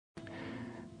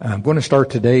I'm going to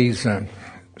start today's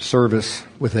service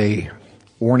with a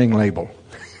warning label.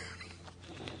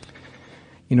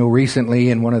 You know, recently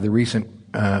in one of the recent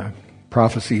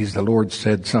prophecies, the Lord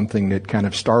said something that kind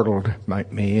of startled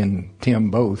me and Tim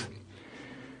both.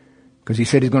 Because he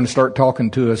said he's going to start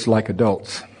talking to us like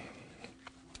adults.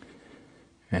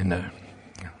 And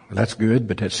that's good,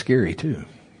 but that's scary too.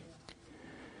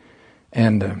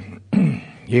 And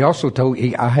he also told,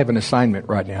 I have an assignment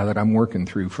right now that I'm working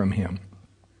through from him.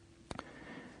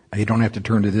 You don't have to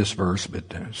turn to this verse,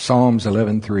 but Psalms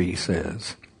 11:3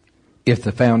 says, "If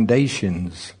the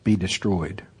foundations be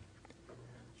destroyed,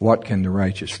 what can the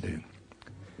righteous do?"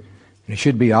 And it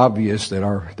should be obvious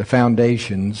that the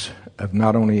foundations of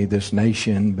not only this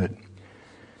nation, but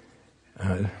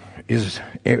is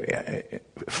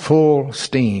full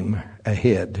steam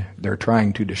ahead. They're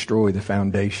trying to destroy the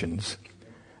foundations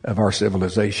of our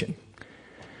civilization.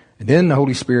 And then the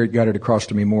Holy Spirit got it across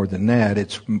to me more than that.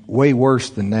 It's way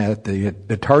worse than that.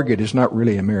 The target is not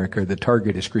really America. The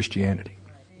target is Christianity.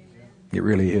 It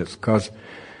really is. Because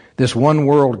this one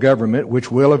world government,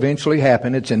 which will eventually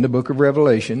happen, it's in the book of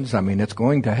Revelations. I mean, it's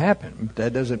going to happen.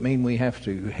 That doesn't mean we have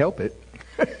to help it.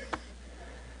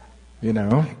 You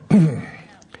know,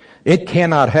 it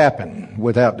cannot happen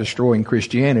without destroying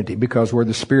Christianity, because where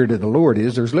the Spirit of the Lord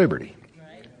is, there's liberty.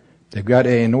 They've got,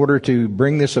 in order to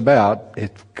bring this about,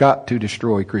 it's got to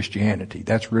destroy Christianity.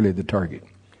 That's really the target.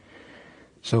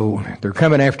 So they're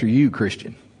coming after you,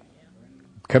 Christian.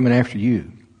 Coming after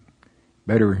you.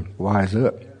 Better wise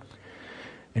up.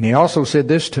 And he also said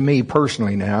this to me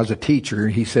personally now as a teacher.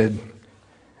 He said,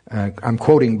 I'm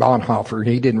quoting Bonhoeffer.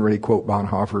 He didn't really quote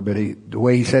Bonhoeffer, but the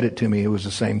way he said it to me, it was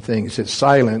the same thing. He said,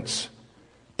 silence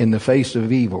in the face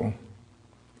of evil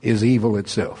is evil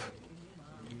itself.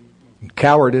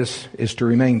 Cowardice is to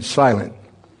remain silent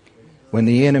when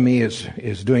the enemy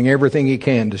is doing everything he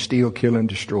can to steal, kill, and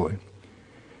destroy.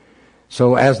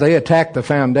 So as they attack the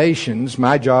foundations,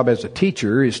 my job as a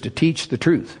teacher is to teach the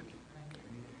truth.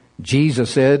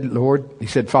 Jesus said, Lord, he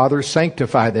said, Father,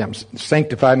 sanctify them.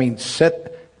 Sanctify means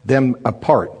set them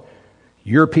apart.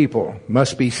 Your people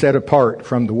must be set apart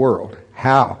from the world.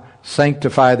 How?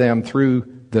 Sanctify them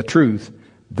through the truth.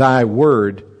 Thy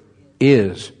word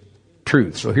is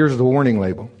truth. So here's the warning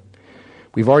label.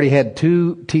 We've already had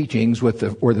 2 teachings where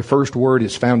the first word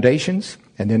is foundations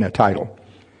and then a title.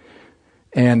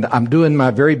 And I'm doing my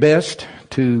very best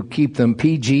to keep them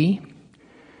PG,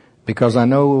 because I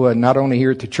know not only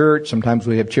here at the church, sometimes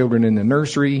we have children in the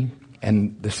nursery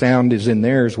and the sound is in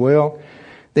there as well.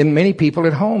 Then many people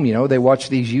at home, you know, they watch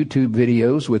these YouTube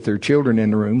videos with their children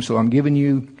in the room. So I'm giving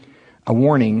you a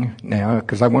warning now,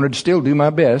 because I wanted to still do my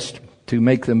best to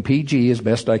make them PG as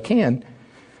best I can.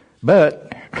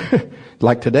 But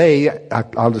like today,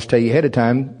 I'll just tell you ahead of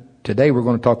time, today we're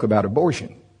going to talk about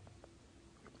abortion.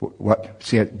 What?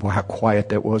 See how quiet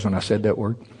that was when I said that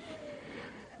word?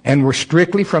 And we're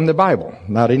strictly from the Bible,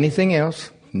 not anything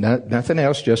else, nothing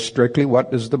else, just strictly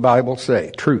what does the Bible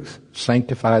say? Truth.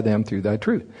 Sanctify them through thy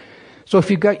truth. So if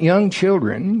you've got young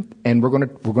children, and we're going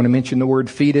to mention the word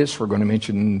fetus, we're going to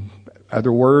mention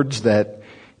other words that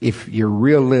if you're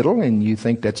real little and you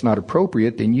think that's not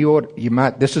appropriate, then you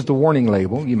might, this is the warning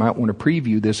label, you might want to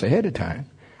preview this ahead of time.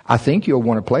 I think you'll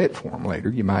want to play it for them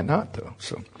later. You might not, though.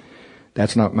 So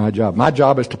that's not my job. My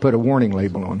job is to put a warning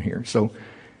label on here. So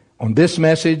on this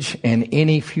message and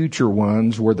any future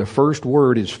ones where the first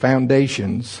word is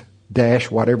foundations dash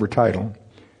whatever title,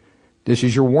 this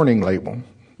is your warning label.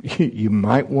 You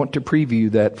might want to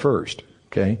preview that first,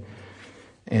 okay?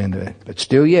 And but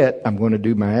still yet, I'm going to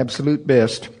do my absolute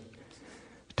best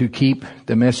to keep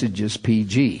the messages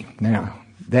PG. Now,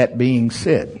 that being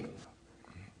said,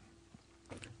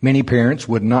 many parents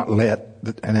would not let,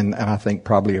 and I think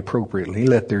probably appropriately,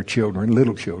 let their children,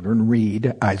 little children,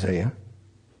 read Isaiah,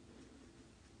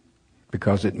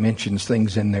 because it mentions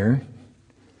things in there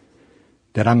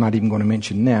that I'm not even going to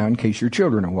mention now in case your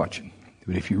children are watching.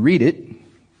 But if you read it,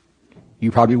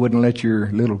 you probably wouldn't let your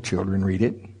little children read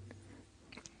it.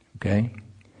 Okay?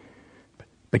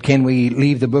 But can we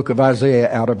leave the book of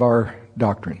Isaiah out of our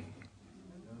doctrine?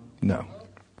 No.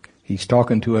 He's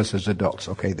talking to us as adults.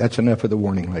 Okay, that's enough of the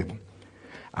warning label.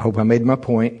 I hope I made my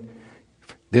point.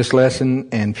 This lesson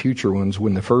and future ones,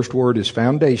 when the first word is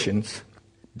foundations,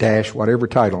 dash whatever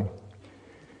title,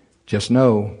 just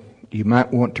know you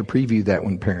might want to preview that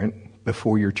one, parent,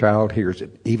 before your child hears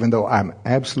it, even though I'm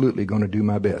absolutely going to do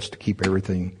my best to keep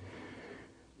everything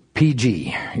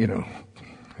PG, you know.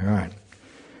 All right.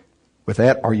 With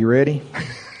that, are you ready?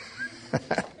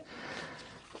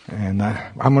 And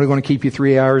I'm only going to keep you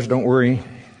 3 hours. Don't worry.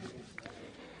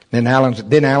 Then Alan's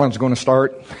going to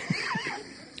start.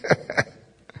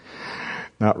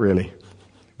 Not really.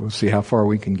 We'll see how far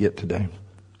we can get today.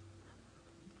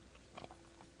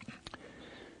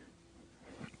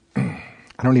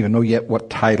 I don't even know yet what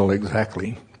title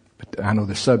exactly, but I know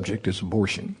the subject is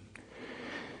abortion.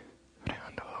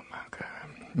 Oh my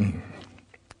God.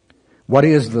 What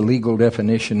is the legal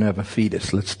definition of a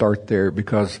fetus? Let's start there,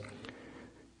 because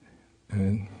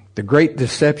the great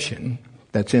deception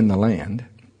that's in the land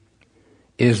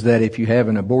is that if you have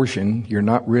an abortion, you're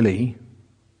not really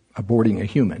aborting a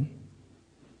human.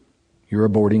 You're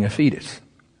aborting a fetus.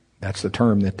 That's the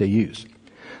term that they use.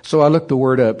 So I looked the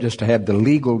word up just to have the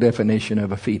legal definition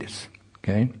of a fetus.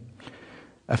 Okay?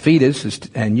 A fetus is,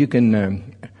 and you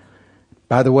can,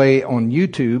 by the way, on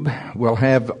YouTube, we'll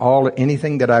have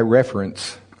anything that I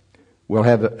reference, we'll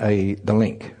have the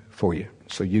link for you,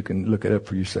 so you can look it up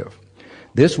for yourself.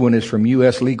 This one is from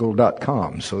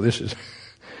uslegal.com, so this is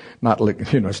not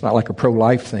like, it's not like a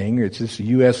pro-life thing. It's just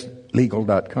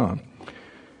uslegal.com.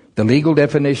 The legal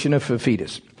definition of a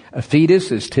fetus. A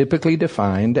fetus is typically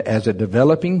defined as a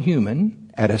developing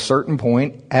human at a certain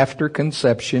point after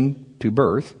conception to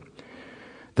birth.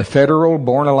 The Federal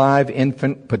Born Alive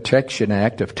Infant Protection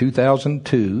Act of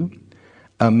 2002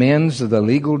 amends the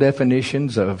legal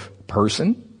definitions of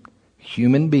person,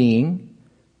 human being,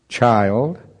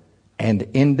 child, and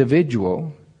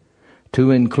individual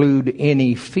to include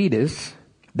any fetus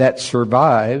that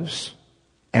survives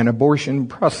an abortion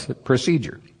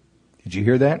procedure. Did you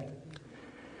hear that?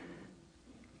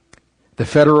 The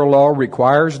federal law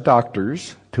requires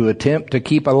doctors to attempt to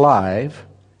keep alive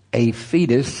a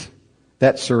fetus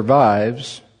that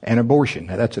survives an abortion.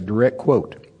 Now, that's a direct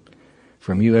quote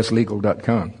from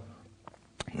uslegal.com.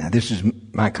 Now, this is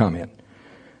my comment.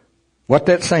 What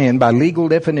that's saying, by legal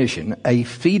definition, a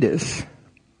fetus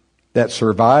that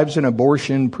survives an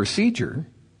abortion procedure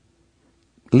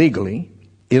legally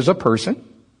is a person,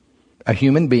 a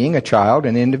human being, a child,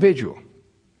 an individual.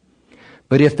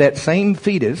 But if that same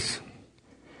fetus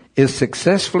is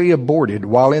successfully aborted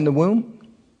while in the womb,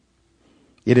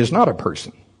 it is not a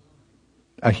person,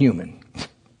 a human,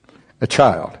 a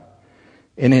child,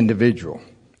 an individual.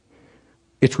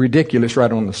 It's ridiculous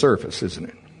right on the surface, isn't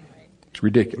it? It's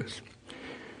ridiculous.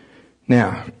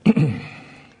 Now,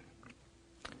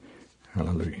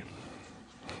 hallelujah.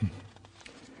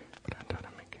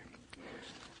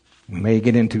 We may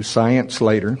get into science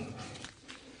later.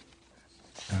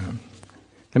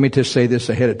 Let me just say this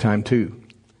ahead of time too.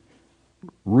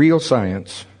 Real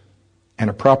science and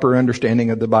a proper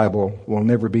understanding of the Bible will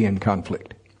never be in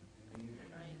conflict,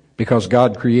 because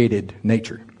God created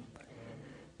nature.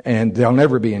 And they'll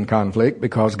never be in conflict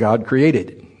because God created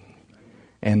it.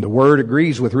 And the Word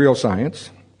agrees with real science.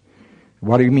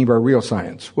 What do you mean by real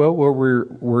science? Well,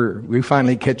 we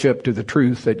finally catch up to the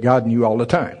truth that God knew all the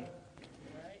time.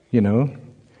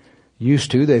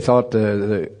 Used to, they thought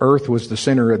the earth was the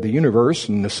center of the universe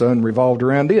and the sun revolved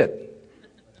around it.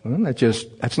 Well,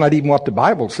 that's not even what the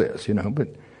Bible says, but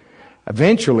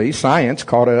eventually science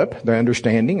caught up the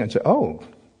understanding and said,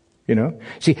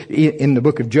 see, in the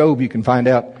book of Job, you can find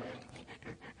out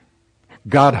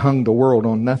God hung the world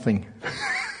on nothing.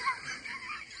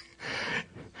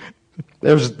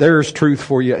 There's truth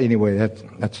for you. Anyway,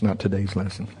 that's not today's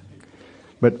lesson.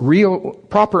 But real,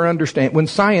 proper understanding, when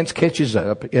science catches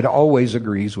up, it always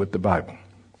agrees with the Bible.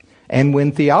 And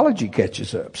when theology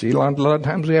catches up, see, a lot of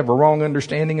times we have a wrong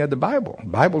understanding of the Bible. The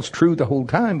Bible's true the whole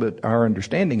time, but our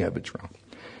understanding of it's wrong.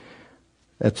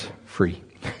 That's free.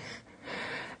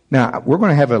 Now, we're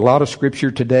going to have a lot of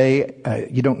scripture today.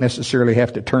 You don't necessarily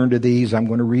have to turn to these. I'm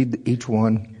going to read each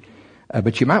one.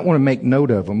 But you might want to make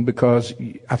note of them, because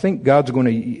I think God's going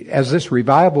to, as this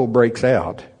revival breaks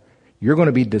out, you're going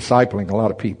to be discipling a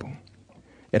lot of people.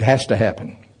 It has to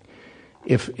happen.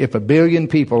 If 1 billion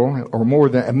people, or more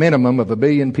than a minimum of 1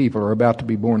 billion people, are about to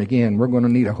be born again, we're going to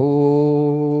need a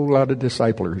whole lot of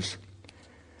disciplers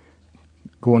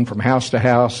going from house to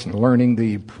house and learning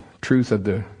the truth of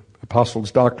the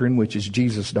apostles' doctrine, which is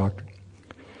Jesus' doctrine.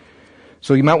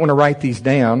 So you might want to write these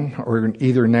down, or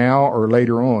either now or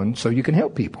later on, so you can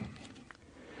help people.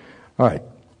 All right.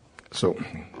 So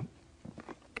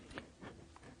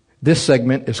this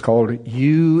segment is called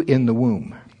You in the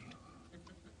Womb.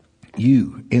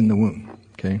 You in the womb.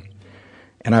 Okay.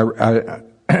 And I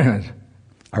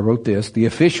wrote this. The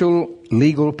official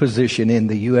legal position in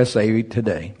the USA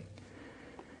today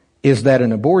is that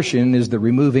an abortion is the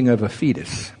removing of a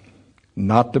fetus,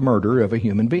 not the murder of a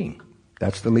human being.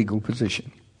 That's the legal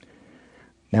position.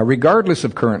 Now, regardless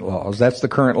of current laws, that's the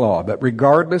current law, but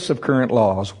regardless of current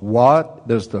laws, what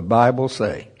does the Bible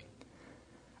say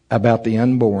about the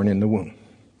unborn in the womb?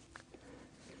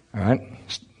 All right?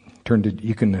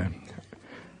 You can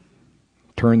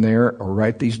turn there or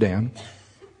write these down.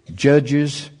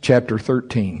 Judges chapter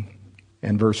 13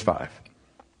 and verse 5.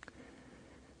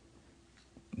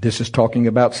 This is talking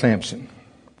about Samson.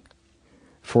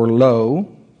 For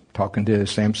lo, talking to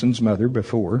Samson's mother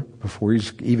before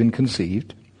he's even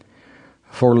conceived.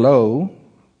 For lo,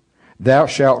 thou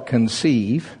shalt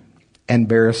conceive and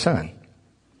bear a son,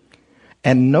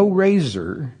 and no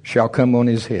razor shall come on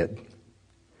his head.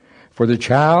 For the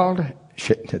child,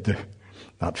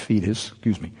 not fetus,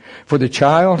 for the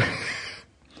child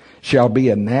shall be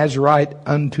a Nazarite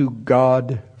unto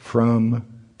God from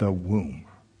the womb.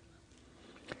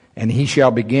 And he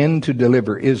shall begin to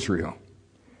deliver Israel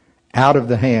out of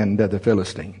the hand of the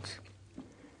Philistines.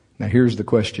 Now here's the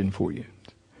question for you.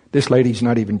 This lady's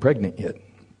not even pregnant yet.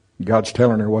 God's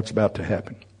telling her what's about to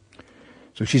happen.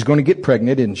 So she's going to get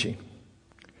pregnant, isn't she?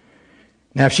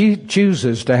 Now if she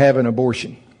chooses to have an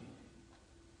abortion,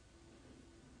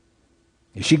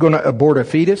 is she going to abort a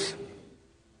fetus?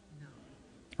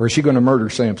 Or is she going to murder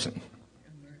Samson?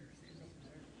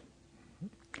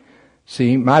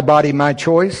 See, my body, my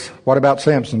choice. What about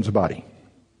Samson's body?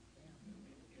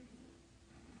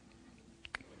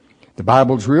 The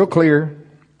Bible's real clear.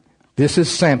 This is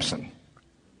Samson.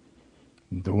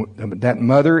 That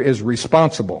mother is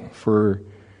responsible for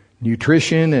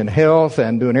nutrition and health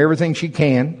and doing everything she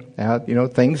can. Now,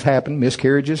 things happen,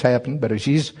 miscarriages happen, but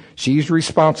she's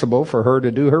responsible for her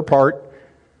to do her part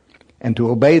and to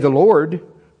obey the Lord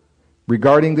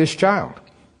regarding this child.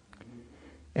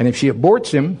 And if she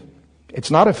aborts him, it's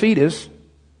not a fetus,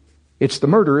 it's the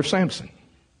murder of Samson.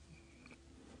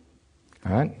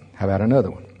 All right, how about another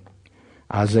one?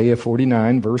 Isaiah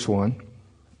 49, verse 1.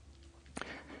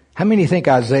 How many think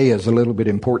Isaiah is a little bit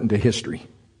important to history?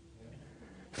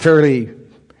 Fairly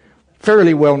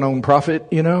well-known prophet,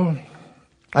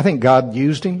 I think God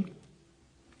used him.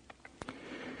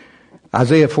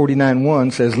 Isaiah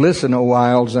 49:1 says, Listen, O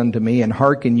isles, unto me, and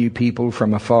hearken, you people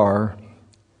from afar.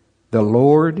 The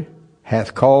Lord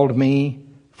hath called me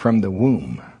from the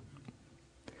womb.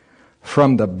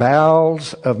 From the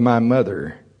bowels of my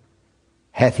mother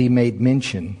hath he made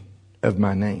mention of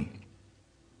my name.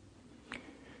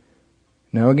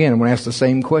 Now again, I'm going to ask the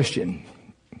same question.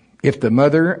 If the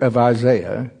mother of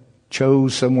Isaiah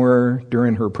chose somewhere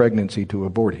during her pregnancy to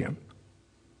abort him,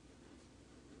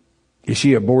 is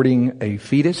she aborting a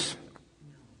fetus?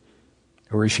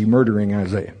 Or is she murdering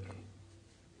Isaiah?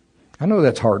 I know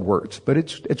that's hard words, but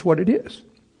it's what it is.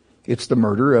 It's the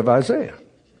murder of Isaiah.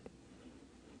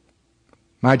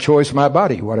 My choice, my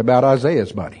body. What about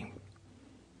Isaiah's body?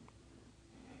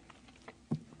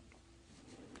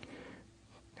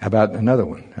 How about another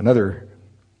one?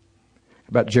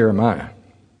 About Jeremiah.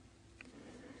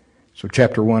 So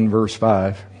chapter 1, verse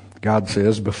 5, God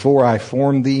says, Before I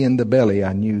formed thee in the belly,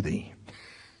 I knew thee.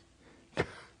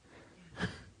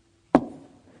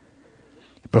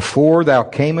 Before thou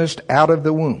camest out of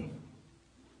the womb,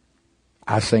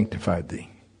 I sanctified thee.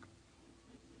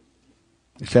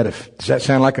 Does that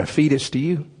sound like a fetus to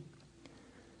you?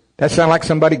 That sound like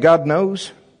somebody God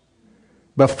knows?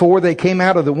 Before they came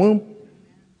out of the womb?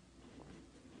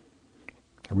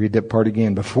 I read that part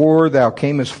again. Before thou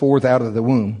camest forth out of the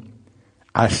womb,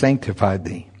 I sanctified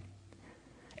thee,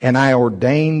 and I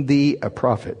ordained thee a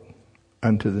prophet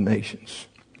unto the nations.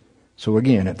 So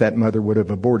again, if that mother would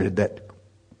have aborted that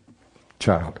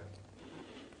child,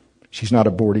 she's not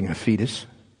aborting a fetus.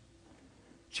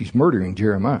 She's murdering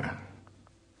Jeremiah.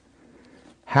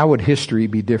 How would history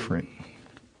be different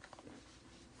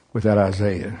without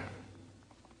Isaiah,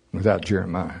 without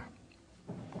Jeremiah?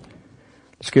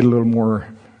 Let's get a little more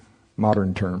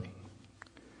modern term.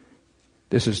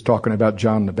 This is talking about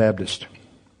John the Baptist.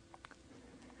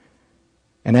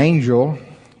 An angel,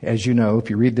 as you know,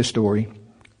 if you read the story,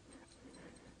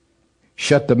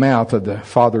 shut the mouth of the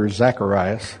father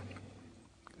Zacharias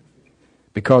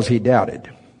because he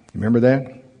doubted. Remember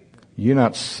that? You're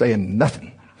not saying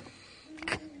nothing.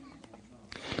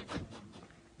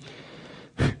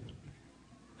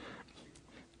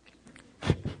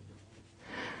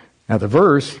 Now the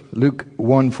verse, Luke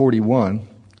 1:41,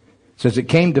 says, It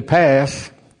came to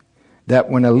pass that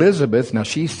when Elizabeth, now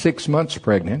she's 6 months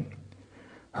pregnant,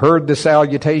 heard the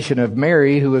salutation of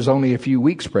Mary, who was only a few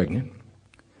weeks pregnant,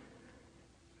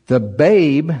 the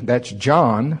babe, that's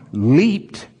John,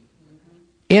 leaped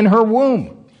in her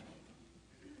womb.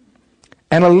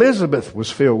 And Elizabeth was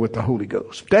filled with the Holy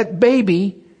Ghost. That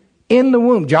baby in the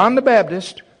womb, John the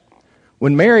Baptist,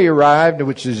 when Mary arrived,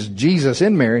 which is Jesus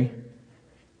in Mary,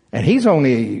 and he's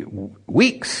only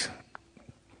weeks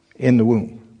in the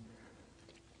womb.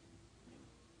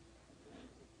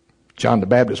 John the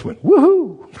Baptist went,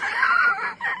 woohoo!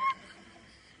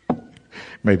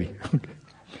 Maybe.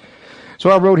 So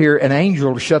I wrote here, an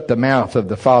angel shut the mouth of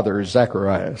the father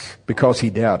Zacharias because he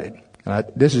doubted.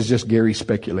 This is just Gary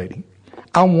speculating.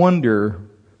 I wonder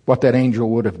what that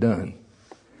angel would have done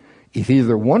if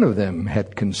either one of them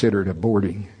had considered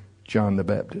aborting John the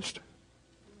Baptist.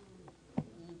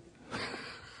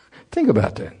 Think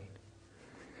about that.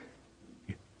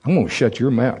 I'm going to shut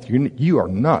your mouth. You are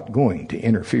not going to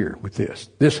interfere with this.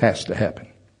 This has to happen.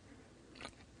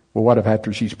 Well, what if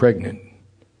after she's pregnant,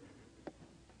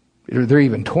 they're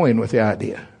even toying with the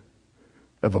idea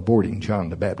of aborting John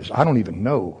the Baptist? I don't even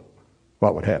know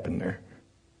what would happen there.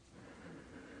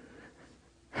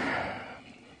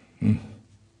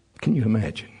 Can you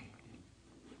imagine?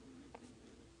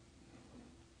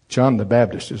 John the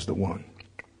Baptist is the one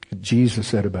Jesus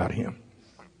said about him,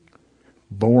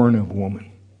 born of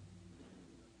woman.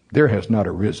 There has not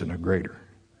arisen a greater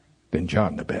than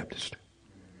John the Baptist.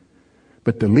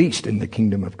 But the least in the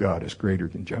kingdom of God is greater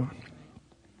than John.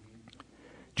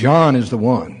 John is the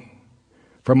one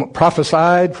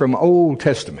prophesied from Old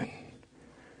Testament.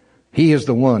 He is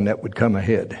the one that would come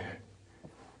ahead.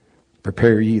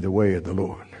 Prepare ye the way of the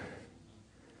Lord.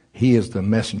 He is the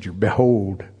messenger.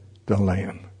 Behold the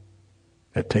Lamb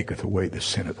that taketh away the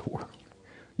sin of the world.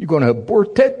 You're going to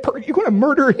abort that person? You're going to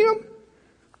murder him?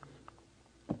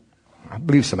 I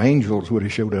believe some angels would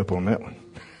have showed up on that one.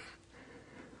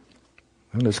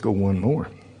 Well, let's go one more.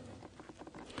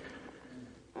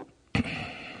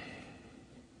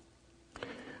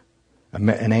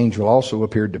 An angel also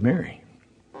appeared to Mary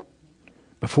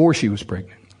before she was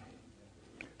pregnant.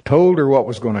 Told her what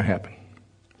was going to happen.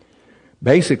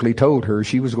 Basically told her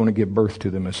she was going to give birth to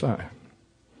the Messiah.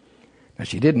 Now,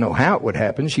 she didn't know how it would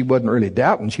happen. She wasn't really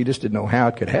doubting. She just didn't know how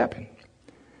it could happen.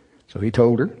 So he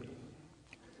told her,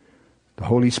 the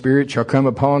Holy Spirit shall come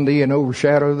upon thee and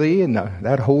overshadow thee, and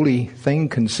that holy thing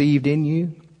conceived in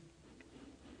you,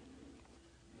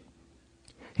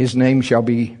 his name shall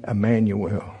be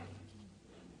Emmanuel,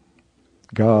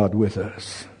 God with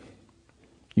us.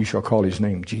 You shall call his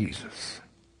name Jesus.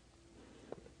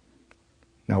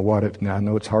 Now I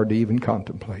know it's hard to even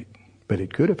contemplate, but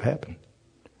it could have happened.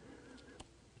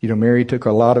 You know, Mary took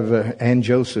a lot of, and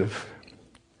Joseph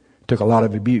took a lot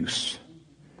of abuse.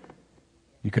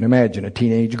 You can imagine a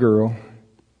teenage girl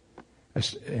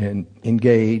and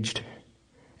engaged,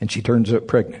 and she turns up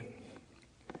pregnant.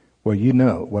 Well, you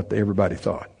know what everybody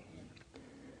thought.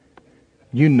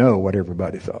 You know what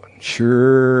everybody thought.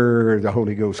 Sure, the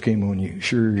Holy Ghost came on you.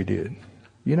 Sure he did.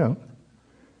 You know.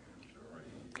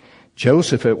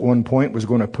 Joseph at one point was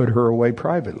going to put her away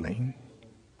privately.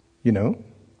 You know.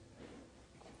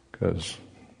 Because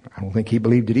I don't think he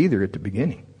believed it either at the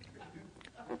beginning.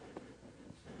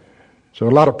 So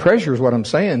a lot of pressure is what I'm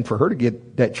saying for her to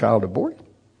get that child aborted.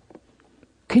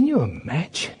 Can you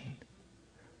imagine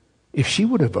if she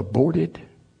would have aborted?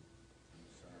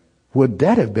 Would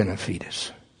that have been a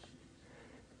fetus?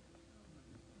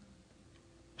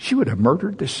 She would have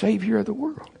murdered the Savior of the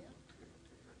world.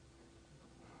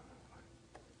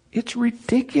 It's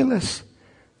ridiculous,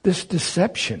 this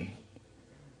deception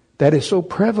that is so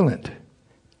prevalent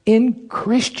in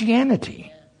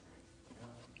Christianity.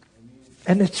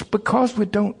 And it's because we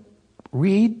don't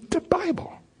read the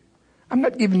Bible. I'm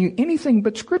not giving you anything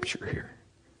but Scripture here.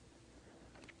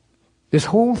 This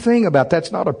whole thing about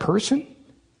that's not a person,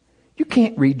 you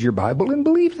can't read your Bible and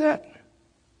believe that.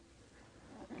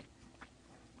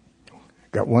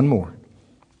 Got one more.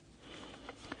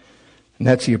 And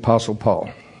that's the Apostle Paul.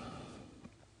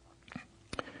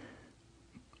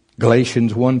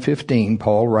 Galatians 1:15,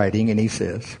 Paul writing, and he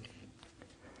says,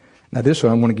 now this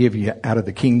one I'm going to give you out of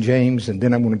the King James, and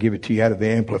then I'm going to give it to you out of the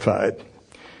Amplified,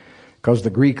 because the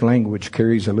Greek language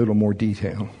carries a little more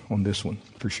detail on this one,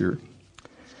 for sure.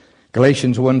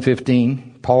 Galatians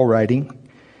 1:15, Paul writing,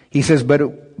 he says,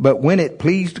 but when it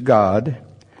pleased God,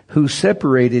 who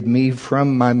separated me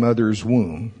from my mother's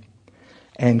womb,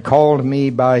 and called me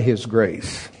by his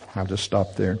grace. I'll just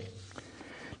stop there.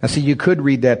 Now see, you could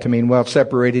read that to mean, well,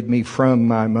 separated me from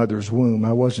my mother's womb.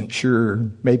 I wasn't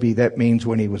sure. Maybe that means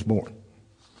when he was born.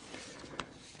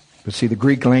 But see, the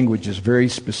Greek language is very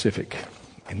specific.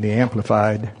 And the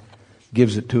Amplified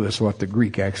gives it to us what the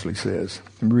Greek actually says.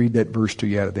 Let me read that verse to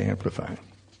you out of the Amplified.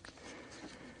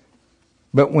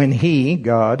 But when he,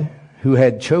 God, who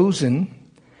had chosen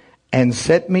and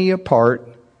set me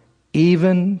apart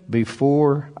even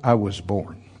before I was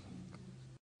born.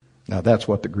 Now that's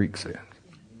what the Greek says.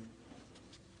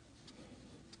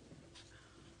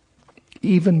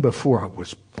 Even before I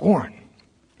was born,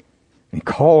 and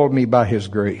called me by his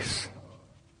grace.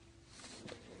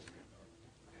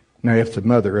 Now if the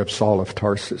mother of Saul of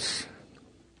Tarsus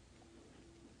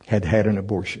had had an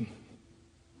abortion,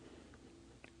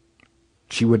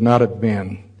 she would not have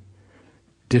been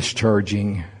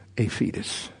discharging a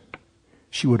fetus.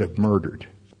 She would have murdered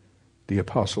the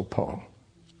Apostle Paul,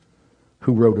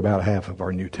 who wrote about half of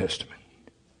our New Testament.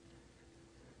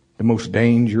 The most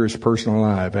dangerous person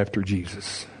alive after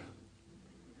Jesus.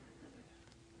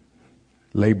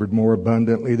 Labored more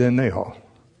abundantly than they all.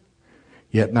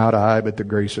 Yet not I, but the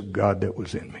grace of God that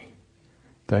was in me.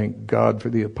 Thank God for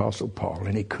the Apostle Paul.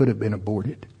 And he could have been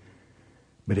aborted.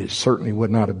 But it certainly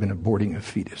would not have been aborting a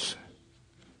fetus.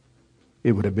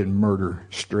 It would have been murder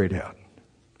straight out.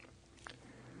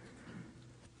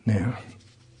 Now,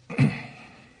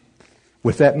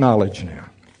 with that knowledge now,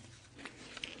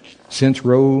 since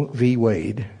Roe v.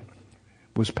 Wade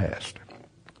was passed,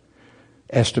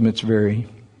 estimates vary,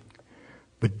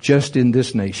 but just in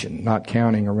this nation, not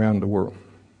counting around the world,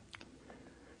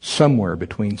 somewhere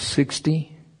between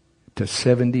 60 to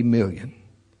 70 million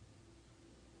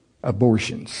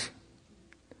abortions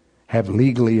have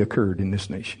legally occurred in this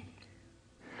nation.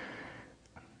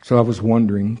 So I was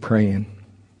wondering, praying,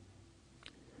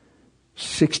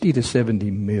 60 to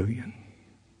 70 million.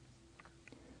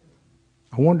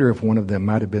 I wonder if one of them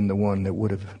might have been the one that would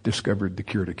have discovered the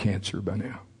cure to cancer by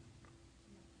now.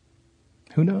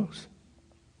 Who knows?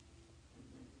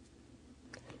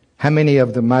 How many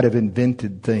of them might have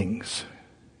invented things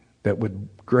that would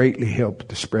greatly help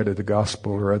the spread of the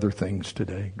gospel or other things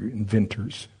today?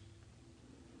 Inventors.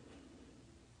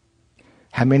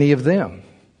 How many of them?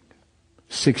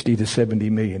 60 to 70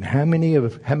 million. How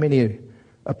many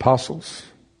apostles,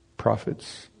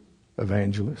 prophets,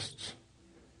 evangelists,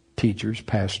 teachers,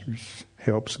 pastors,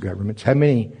 helps, governments, how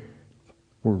many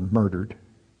were murdered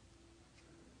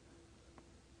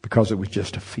because it was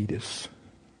just a fetus?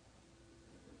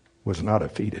 Was not a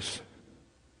fetus.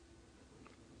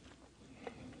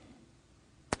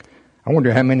 I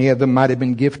wonder how many of them might have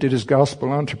been gifted as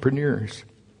gospel entrepreneurs.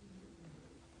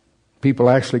 People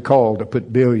actually called to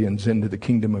put billions into the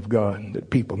kingdom of God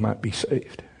that people might be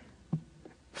saved,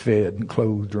 fed and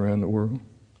clothed around the world.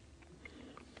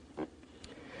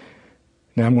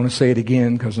 Now I'm going to say it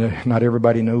again because not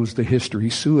everybody knows the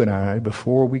history. Sue and I,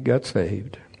 before we got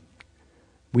saved,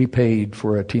 we paid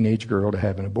for a teenage girl to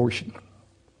have an abortion.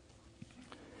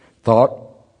 Thought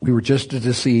we were just as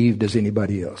deceived as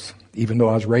anybody else. Even though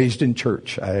I was raised in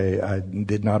church, I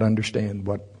did not understand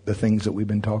what the things that we've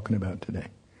been talking about today.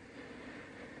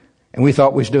 And we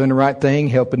thought we was doing the right thing,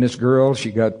 helping this girl.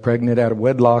 She got pregnant out of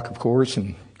wedlock, of course,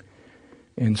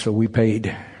 and so we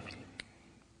paid.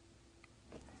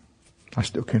 I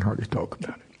still can't hardly talk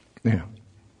about it. Yeah.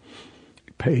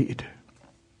 We paid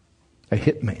a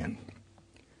hitman,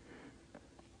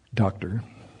 doctor,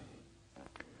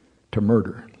 to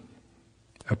murder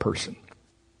a person.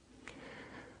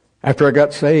 After I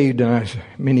got saved,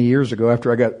 many years ago,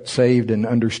 after I got saved and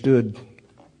understood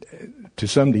to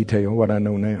some detail what I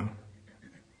know now,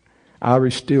 I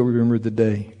still remember the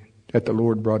day that the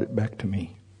Lord brought it back to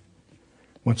me.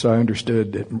 Once I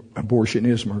understood that abortion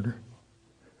is murder.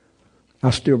 I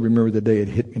still remember the day it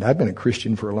hit me. I've been a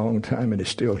Christian for a long time and it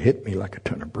still hit me like a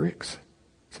ton of bricks.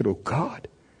 I said, oh God.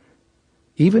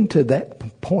 Even to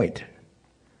that point,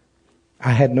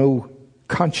 I had no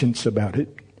conscience about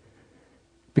it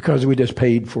because we just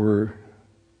paid for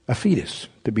a fetus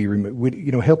to be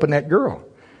removed, helping that girl.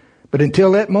 But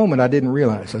until that moment, I didn't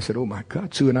realize. I said, oh my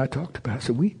God, Sue and I talked about it. I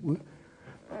said,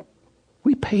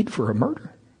 we paid for a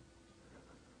murder.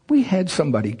 We had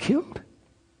somebody killed.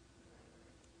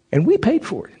 And we paid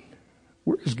for it.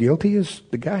 We're as guilty as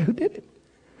the guy who did it.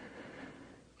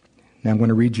 Now I'm going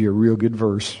to read you a real good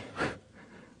verse.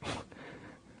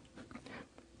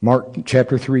 Mark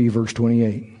chapter 3, verse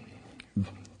 28.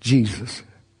 Jesus,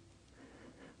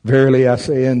 verily I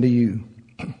say unto you,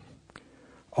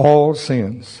 all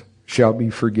sins shall be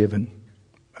forgiven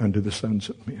unto the sons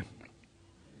of men.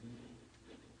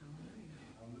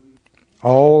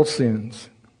 All sins.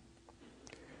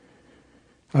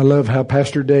 I love how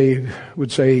Pastor Dave would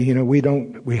say,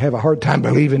 we have a hard time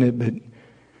believing it, but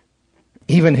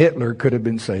even Hitler could have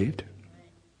been saved.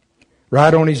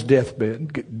 Right on his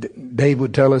deathbed, Dave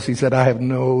would tell us, he said, I have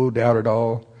no doubt at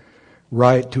all,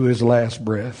 right to his last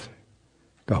breath,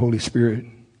 the Holy Spirit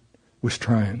was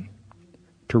trying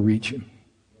to reach him.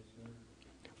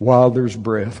 While there's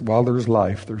breath, while there's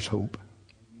life, there's hope.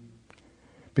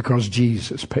 Because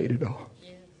Jesus paid it all.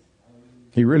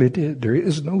 He really did. There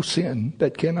is no sin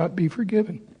that cannot be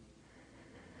forgiven.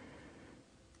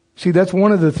 See, that's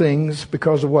one of the things,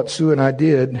 because of what Sue and I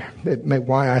did,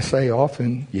 why I say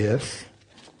often, yes,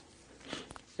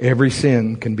 every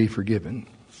sin can be forgiven.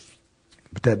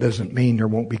 But that doesn't mean there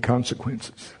won't be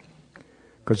consequences.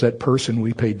 Because that person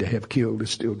we paid to have killed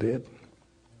is still dead.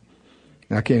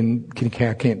 I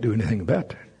can't do anything about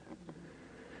that.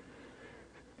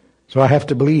 So I have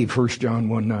to believe 1 John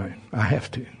 1:9. I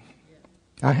have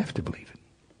to believe it.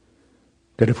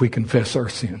 That if we confess our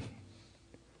sin,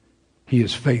 He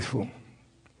is faithful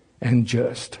and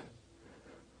just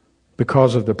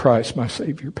because of the price my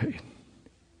Savior paid.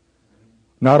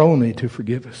 Not only to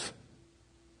forgive us,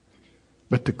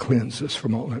 but to cleanse us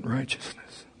from all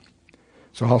unrighteousness.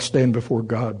 So I'll stand before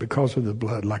God because of the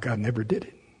blood like I never did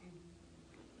it.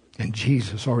 And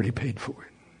Jesus already paid for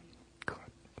it.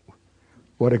 God,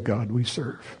 what a God we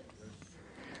serve.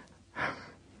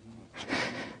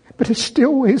 But it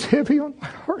still weighs heavy on my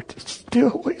heart. It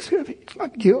still weighs heavy. It's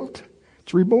not guilt.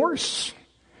 It's remorse.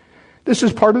 This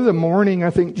is part of the mourning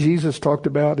I think Jesus talked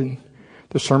about in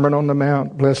the Sermon on the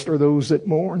Mount. Blessed are those that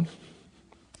mourn.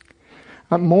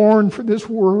 I mourn for this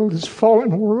world, this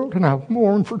fallen world, and I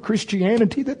mourn for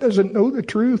Christianity that doesn't know the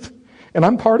truth. And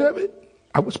I'm part of it.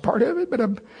 I was part of it,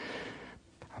 but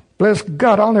bless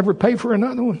God, I'll never pay for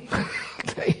another one.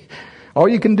 All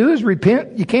you can do is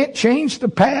repent. You can't change the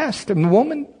past. And the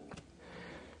woman,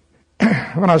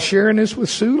 when I was sharing this with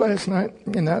Sue last night,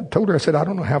 and I told her, I said, I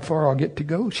don't know how far I'll get to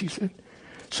go. She said,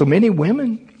 so many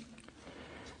women,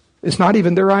 it's not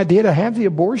even their idea to have the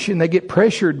abortion. They get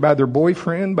pressured by their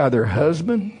boyfriend, by their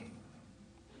husband.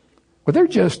 Well, they're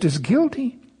just as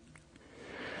guilty.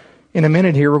 In a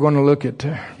minute here, we're going to look at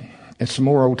some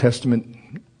more Old Testament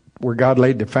where God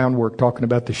laid the groundwork talking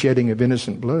about the shedding of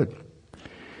innocent blood.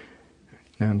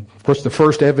 And of course, the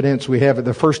first evidence we have,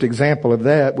 the first example of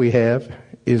that we have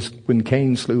is when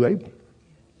Cain slew Abel.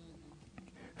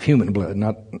 Human blood,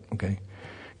 not, okay.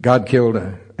 God killed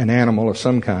an animal of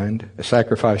some kind,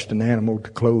 sacrificed an animal to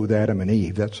clothe Adam and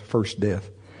Eve. That's the first death.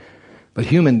 But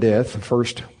human death, the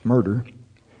first murder,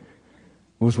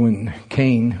 was when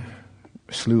Cain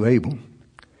slew Abel.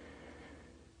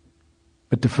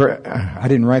 But I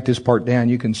didn't write this part down.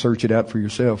 You can search it out for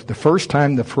yourself. The first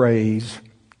time the phrase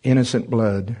innocent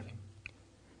blood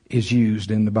is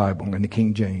used in the Bible, in the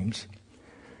King James,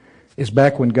 is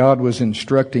back when God was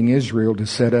instructing Israel to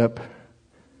set up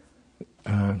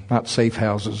not safe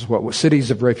houses, what was cities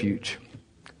of refuge.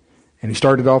 And He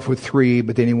started off with 3,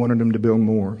 but then He wanted them to build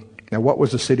more. Now, what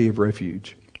was a city of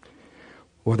refuge?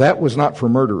 Well, that was not for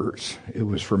murderers. It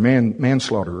was for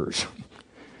manslaughterers.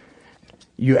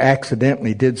 You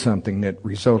accidentally did something that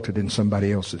resulted in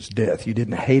somebody else's death. You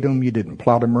didn't hate them. You didn't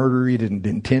plot a murder. You didn't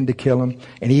intend to kill them.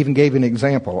 And He even gave an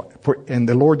example. And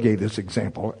the Lord gave this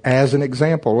example. As an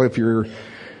example, if you're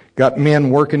got men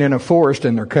working in a forest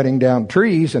and they're cutting down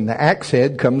trees and the axe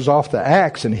head comes off the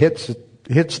axe and hits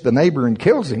the neighbor and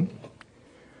kills him,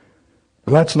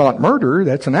 well, that's not murder.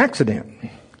 That's an accident.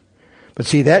 But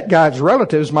see, that guy's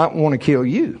relatives might want to kill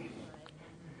you.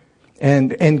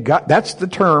 And God, that's the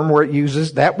term where it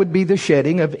uses, that would be the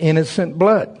shedding of innocent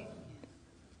blood.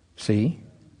 See?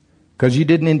 Because you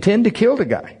didn't intend to kill the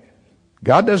guy.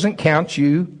 God doesn't count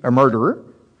you a murderer,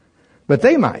 but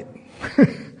they might.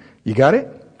 You got it?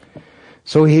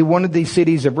 So He wanted these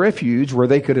cities of refuge where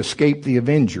they could escape the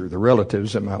avenger, the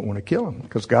relatives that might want to kill them.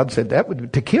 Because God said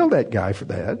to kill that guy for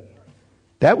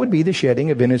that would be the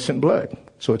shedding of innocent blood.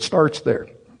 So it starts there.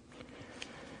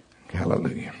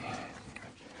 Hallelujah.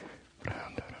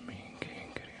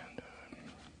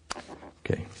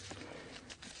 Okay.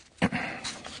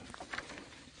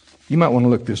 You might want to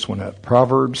look this one up.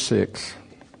 Proverbs 6,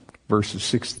 verses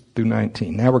 6 through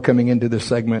 19. Now we're coming into the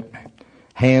segment,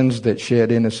 hands that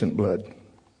shed innocent blood.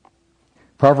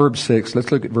 Proverbs 6,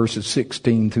 let's look at verses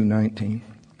 16 through 19.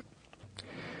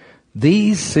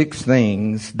 These 6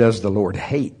 things does the Lord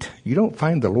hate. You don't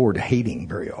find the Lord hating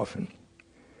very often.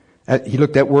 You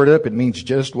look that word up, it means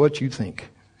just what you think.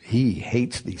 He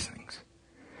hates these things.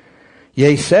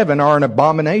 Yea, 7 are an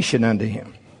abomination unto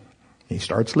Him. He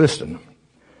starts listing them.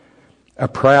 A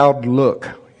proud look.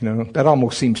 That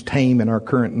almost seems tame in our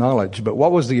current knowledge. But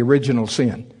what was the original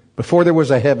sin? Before there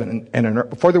was a heaven and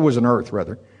before there was an earth,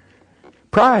 rather.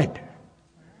 Pride.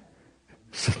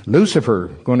 Lucifer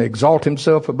going to exalt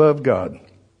himself above God.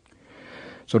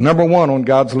 So number 1 on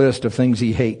God's list of things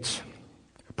He hates.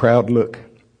 A proud look.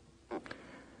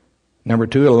 Number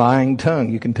 2, a lying tongue.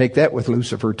 You can take that with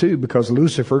Lucifer too, because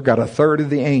Lucifer got 1/3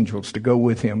 of the angels to go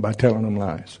with him by telling them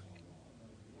lies.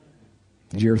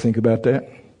 Did you ever think about that?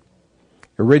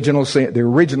 Original sin, the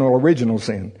original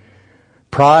sin.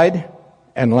 Pride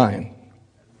and lying.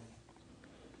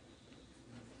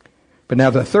 But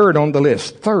now the third on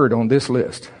this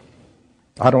list.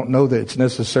 I don't know that it's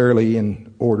necessarily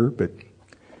in order, but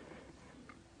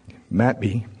might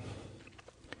be.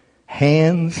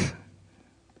 Hands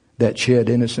that shed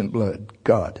innocent blood.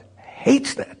 God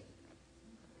hates that.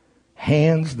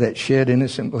 Hands that shed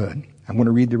innocent blood. I'm going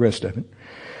to read the rest of it.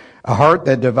 A heart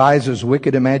that devises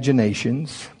wicked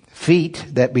imaginations, feet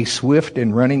that be swift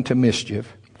in running to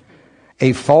mischief,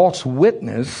 a false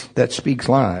witness that speaks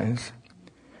lies,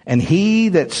 and he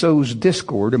that sows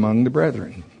discord among the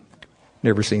brethren.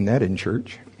 Never seen that in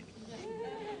church.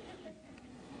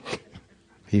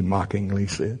 He mockingly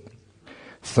said.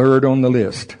 Third on the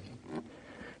list,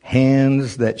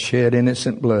 hands that shed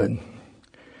innocent blood.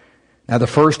 Now the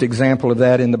first example of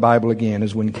that in the Bible again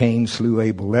is when Cain slew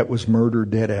Abel. That was murder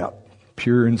dead out.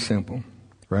 Pure and simple,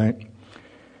 right?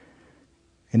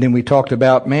 And then we talked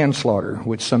about manslaughter,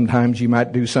 which sometimes you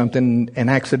might do something and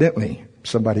accidentally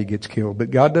somebody gets killed.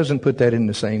 But God doesn't put that in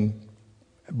the same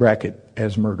bracket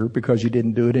as murder because you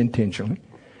didn't do it intentionally.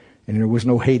 And there was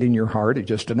no hate in your heart. It's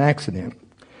just an accident.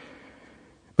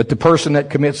 But the person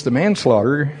that commits the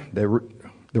manslaughter,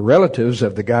 the relatives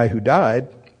of the guy who died,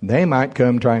 they might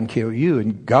come try and kill you.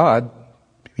 And God,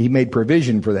 He made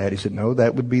provision for that. He said, no,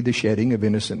 that would be the shedding of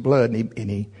innocent blood. And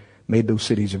he made those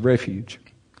cities of refuge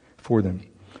for them.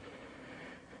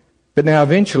 But now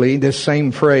eventually this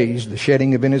same phrase, the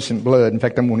shedding of innocent blood, in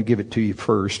fact I'm going to give it to you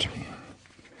first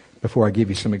before I give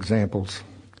you some examples.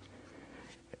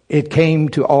 It came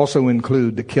to also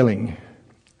include the killing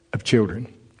of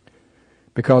children.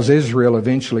 Because Israel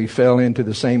eventually fell into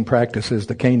the same practices,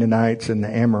 the Canaanites and the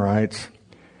Amorites,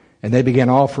 and they began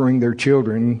offering their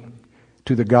children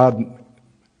to the god,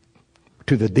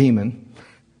 to the demon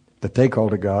that they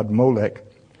called a god, Molech.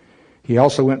 He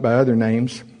also went by other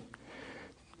names,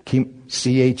 Chemosh,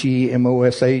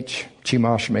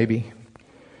 Chemosh maybe,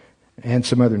 and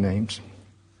some other names.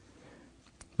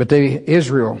 But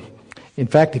Israel, in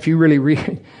fact, if you really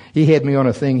read, he had me on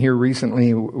a thing here recently,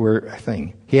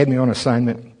 he had me on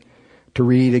assignment to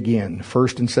read again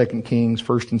 1st and 2nd Kings,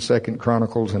 1st and 2nd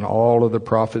Chronicles, and all of the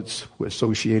prophets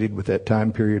associated with that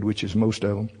time period, which is most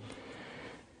of them.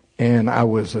 And I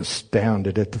was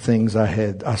astounded at the things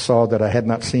I saw that I had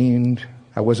not seen.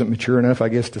 I wasn't mature enough, I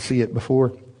guess, to see it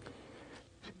before.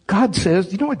 God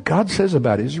says, you know what God says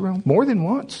about Israel? More than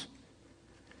once.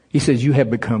 He says, you have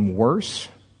become worse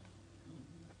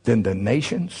than the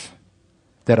nations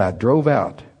that I drove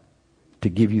out to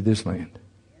give you this land.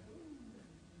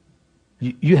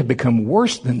 You have become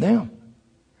worse than them.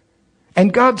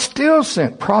 And God still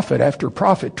sent prophet after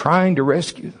prophet trying to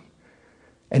rescue them.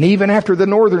 And even after the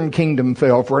northern kingdom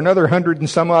fell for another 100 and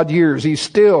some odd years, He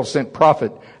still sent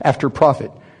prophet after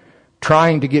prophet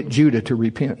trying to get Judah to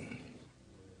repent.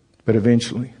 But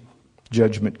eventually,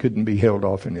 judgment couldn't be held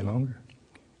off any longer.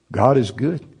 God is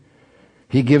good.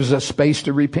 He gives us space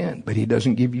to repent, but He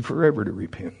doesn't give you forever to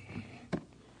repent.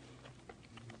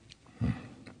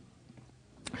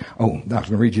 Oh, I was going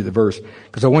to read you the verse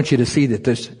because I want you to see that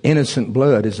this innocent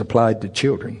blood is applied to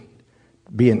children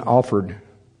being offered.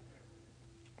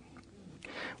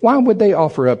 Why would they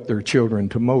offer up their children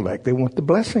to Molech? They want the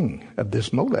blessing of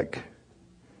this Molech.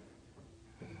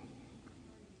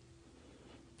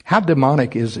 How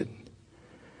demonic is it?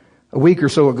 A week or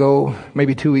so ago,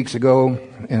 maybe 2 weeks ago,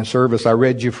 in a service, I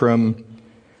read you from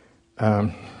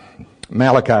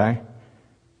Malachi.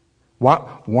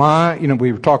 Why,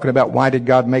 we were talking about why did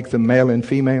God make them male and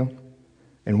female?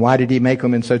 And why did He make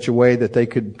them in such a way that they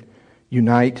could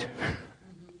unite,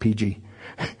 PG,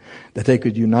 that they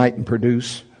could unite and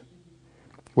produce?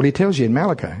 Well, He tells you in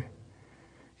Malachi.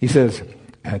 He says,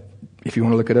 if you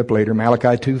want to look it up later,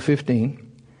 Malachi 2:15,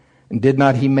 and did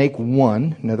not He make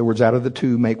one, in other words, out of the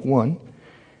two make one,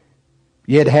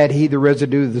 yet had He the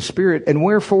residue of the Spirit, and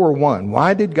wherefore one?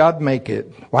 Why did God make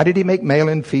it? Why did He make male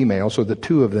and female so the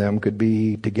two of them could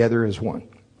be together as one?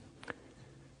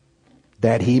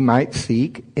 That He might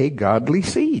seek a godly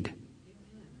seed.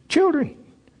 Children.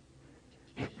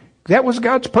 That was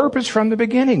God's purpose from the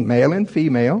beginning. Male and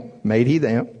female made He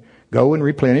them. Go and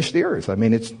replenish the earth.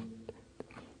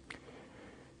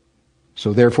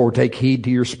 So therefore take heed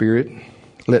to your spirit.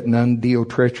 Let none deal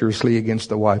treacherously against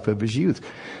the wife of his youth.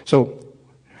 So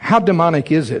how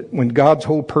demonic is it when God's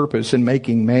whole purpose in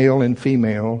making male and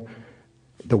female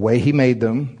the way He made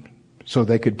them so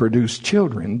they could produce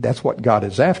children, that's what God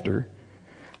is after.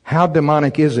 How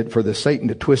demonic is it for the Satan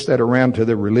to twist that around to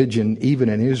the religion even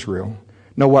in Israel?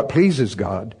 No, what pleases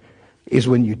God is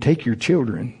when you take your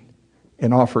children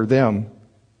and offer them,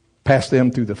 pass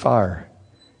them through the fire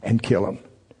and kill them.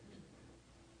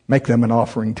 Make them an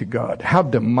offering to God. How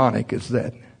demonic is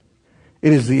that?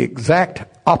 It is the exact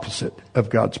opposite of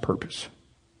God's purpose,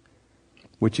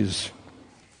 which is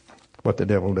what the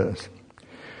devil does.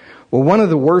 Well, one of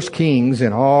the worst kings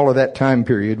in all of that time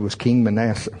period was King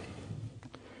Manasseh.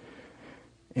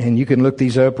 And you can look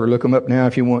these up or look them up now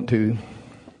if you want to.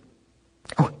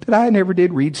 Oh, I never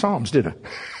did read Psalms, did I?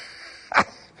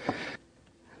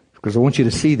 Because I want you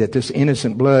to see that this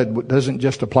innocent blood doesn't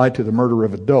just apply to the murder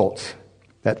of adults.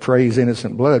 That phrase,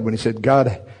 innocent blood, when he said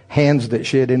God hands that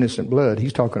shed innocent blood,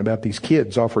 he's talking about these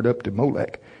kids offered up to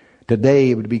Molech.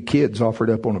 Today it would be kids offered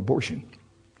up on abortion.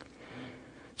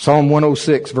 Psalm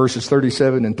 106 verses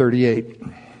 37 and 38.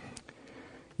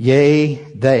 Yea,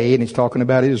 they, and he's talking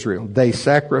about Israel, they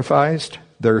sacrificed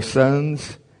their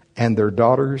sons and their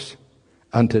daughters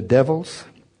unto devils.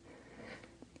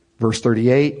 Verse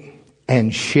 38.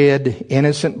 And shed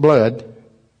innocent blood.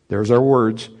 There's our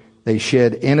words. They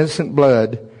shed innocent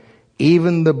blood,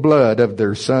 even the blood of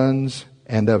their sons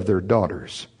and of their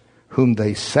daughters, whom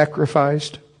they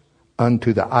sacrificed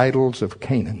unto the idols of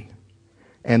Canaan.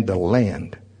 And the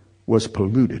land was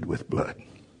polluted with blood.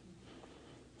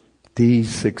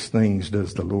 These 6 things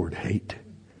does the Lord hate.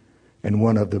 And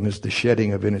one of them is the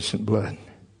shedding of innocent blood.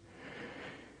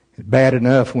 It's bad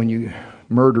enough when you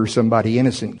murder somebody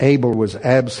innocent. Abel was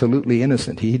absolutely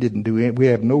innocent. He didn't do it. We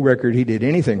have no record he did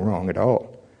anything wrong at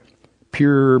all.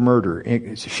 Pure murder,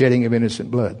 shedding of innocent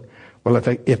blood. Well,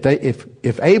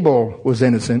 if Abel was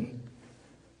innocent,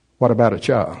 what about a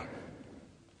child?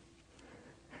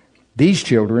 These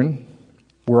children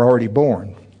were already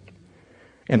born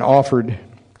and offered.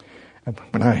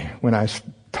 When I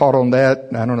taught on that,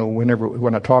 I don't know,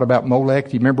 when I taught about Molech,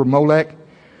 do you remember Molech?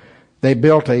 They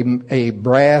built a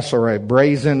brass or a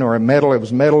brazen or a metal. It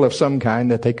was metal of some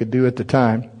kind that they could do at the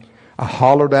time. A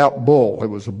hollowed out bull. It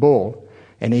was a bull.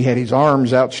 And he had his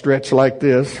arms outstretched like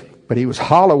this, but he was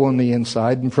hollow on the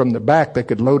inside. And from the back, they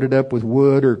could load it up with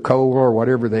wood or coal or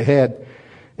whatever they had.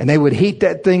 And they would heat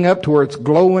that thing up to where it's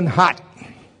glowing hot.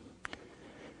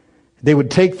 They would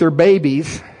take their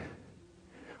babies,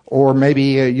 or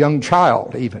maybe a young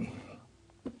child even,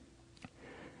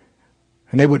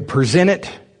 and they would present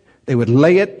it. They would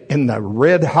lay it in the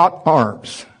red-hot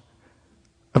arms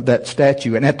of that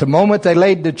statue. And at the moment they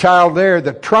laid the child there,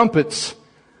 the trumpets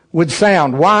would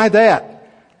sound. Why that?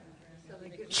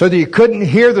 So that you couldn't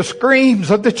hear the screams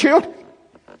of the children.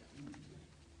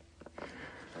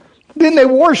 Then they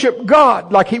worshiped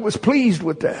God like He was pleased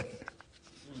with that.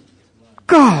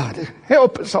 God,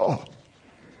 help us all.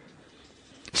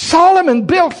 Solomon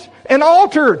built an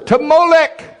altar to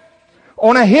Molech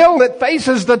on a hill that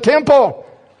faces the temple.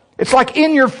 It's like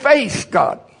in your face,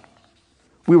 God.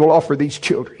 We will offer these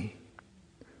children.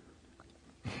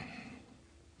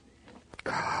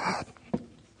 God.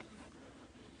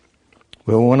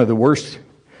 Well, one of the worst,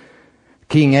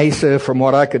 King Asa, from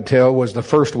what I could tell, was the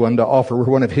first one to offer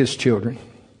one of his children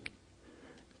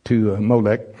to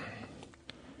Molech.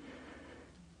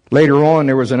 Later on,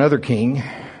 there was another king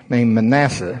named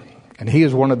Manasseh, and he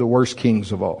is one of the worst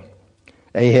kings of all.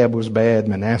 Ahab was bad,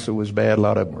 Manasseh was bad, a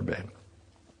lot of them were bad.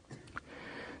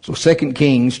 So 2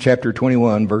 Kings chapter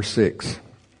 21, verse 6.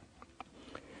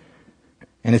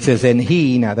 And it says, and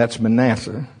he, now that's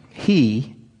Manasseh,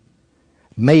 he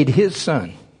made his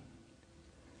son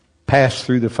pass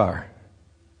through the fire.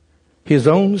 His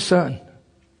own son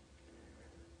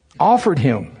offered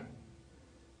him,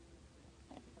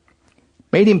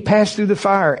 made him pass through the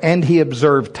fire, and he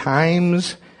observed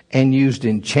times and used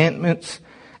enchantments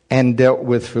and dealt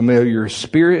with familiar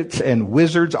spirits and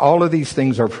wizards. All of these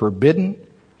things are forbidden.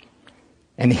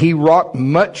 And he wrought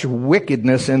much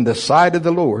wickedness in the sight of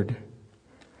the Lord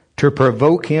to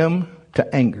provoke him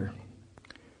to anger.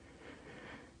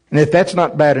 And if that's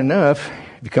not bad enough,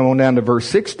 if you come on down to verse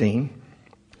 16,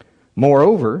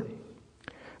 moreover,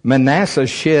 Manasseh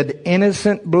shed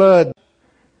innocent blood.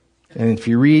 And if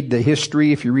you read the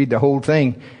history, if you read the whole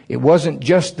thing, it wasn't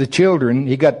just the children.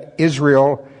 He got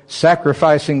Israel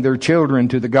sacrificing their children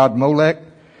to the god Molech.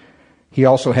 He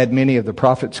also had many of the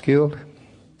prophets killed.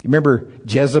 You remember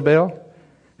Jezebel,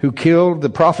 who killed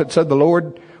the prophets of the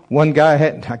Lord? One guy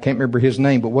had, I can't remember his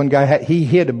name, but one guy he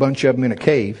hid a bunch of them in a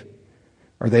cave,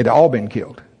 or they'd all been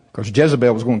killed, because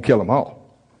Jezebel was going to kill them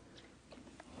all.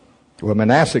 Well,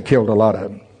 Manasseh killed a lot of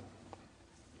them.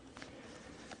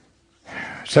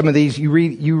 Some of these, you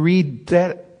read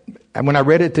that, and when I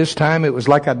read it this time, it was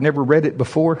like I'd never read it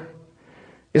before.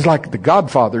 It's like the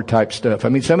Godfather type stuff. I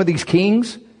mean, some of these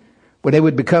kings, when they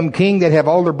would become king, they'd have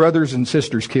all their brothers and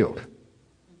sisters killed,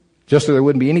 just so there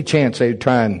wouldn't be any chance they'd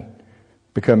try and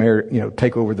become heir,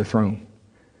 take over the throne.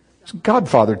 It's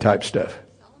Godfather type stuff.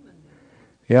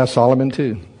 Yeah, Solomon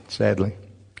too, sadly.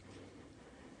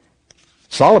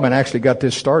 Solomon actually got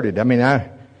this started. I mean, I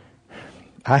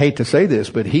hate to say this,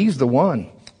 but he's the one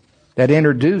that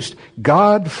introduced.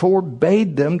 God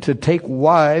forbade them to take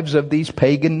wives of these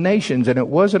pagan nations, and it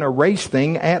wasn't a race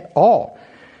thing at all.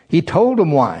 He told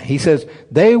them why. He says,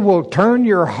 they will turn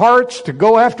your hearts to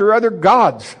go after other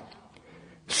gods.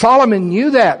 Solomon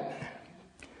knew that.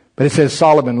 But it says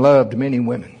Solomon loved many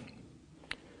women.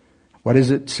 What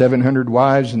is it? 700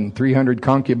 wives and 300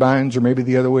 concubines, or maybe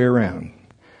the other way around.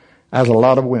 That's a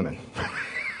lot of women.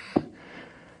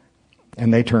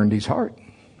 And they turned his heart.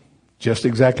 Just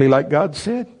exactly like God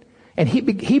said. And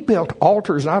he built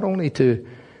altars not only to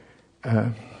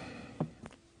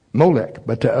Molech,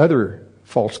 but to other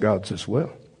false gods as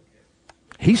well.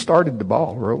 He started the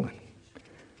ball rolling.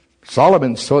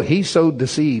 Solomon, he sowed the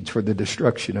seeds for the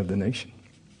destruction of the nation.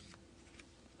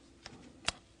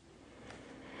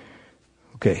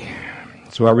 Okay,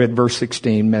 so I read verse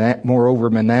 16. Moreover,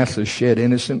 Manasseh shed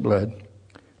innocent blood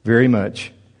very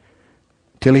much,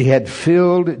 till he had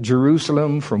filled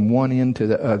Jerusalem from one end to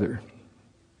the other.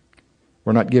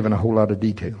 We're not given a whole lot of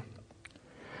detail.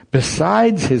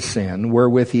 Besides his sin,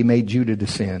 wherewith he made Judah to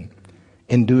sin,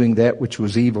 in doing that which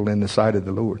was evil in the sight of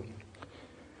the Lord.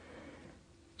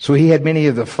 So he had many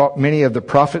of the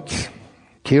prophets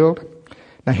killed.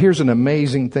 Now here's an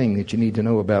amazing thing that you need to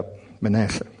know about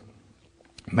Manasseh.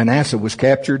 Manasseh was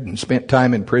captured and spent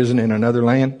time in prison in another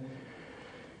land.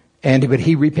 But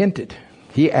he repented.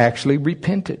 He actually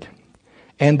repented.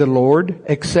 And the Lord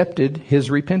accepted his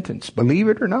repentance. Believe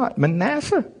it or not,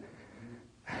 Manasseh,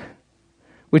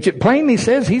 which it plainly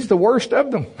says he's the worst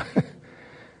of them.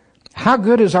 How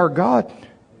good is our God?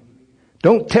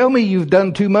 Don't tell me you've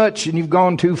done too much and you've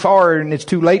gone too far and it's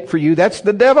too late for you. That's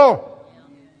the devil.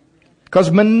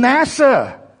 Because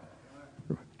Manasseh,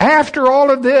 after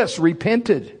all of this,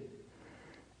 repented.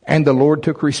 And the Lord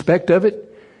took respect of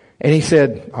it. And he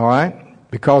said, all right,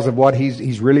 because of what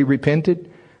he's really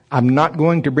repented, I'm not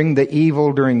going to bring the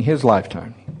evil during his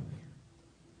lifetime.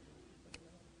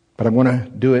 But I'm going to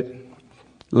do it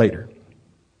later.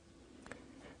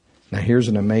 Now here's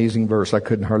an amazing verse. I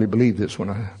couldn't hardly believe this when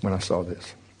I saw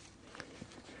this.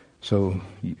 So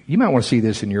you might want to see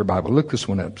this in your Bible. Look this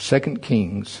one up. 2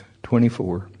 Kings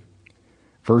 24,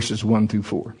 verses 1 through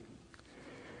 4.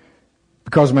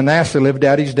 Because Manasseh lived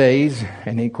out his days,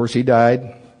 and of course he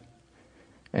died.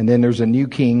 And then there's a new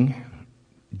king,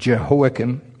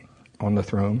 Jehoiakim, on the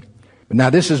throne. But now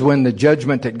this is when the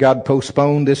judgment that God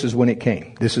postponed, this is when it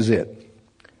came. This is it.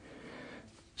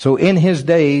 So in his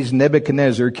days,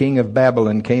 Nebuchadnezzar, king of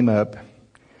Babylon, came up,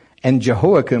 and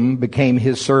Jehoiakim became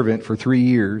his servant for 3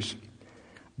 years.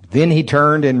 Then he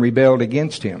turned and rebelled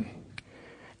against him.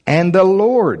 And the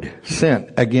Lord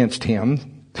sent against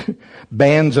him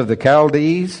bands of the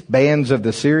Chaldees, bands of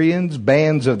the Syrians,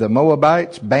 bands of the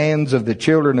Moabites, bands of the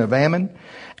children of Ammon,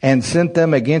 and sent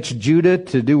them against Judah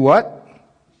to do what?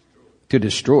 To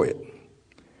destroy it.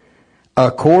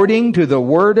 According to the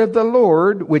word of the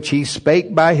Lord, which he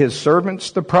spake by his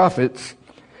servants the prophets,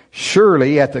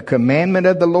 surely at the commandment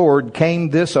of the Lord came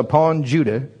this upon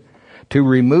Judah, to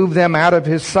remove them out of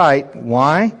his sight.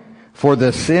 Why? For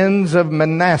the sins of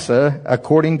Manasseh,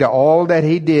 according to all that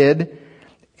he did,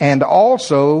 and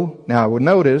also, now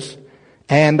notice,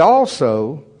 and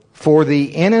also for the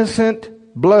innocent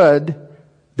blood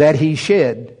that he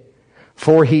shed.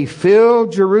 For he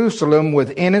filled Jerusalem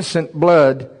with innocent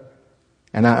blood.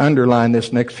 And I underline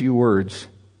this next few words,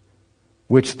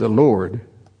 which the Lord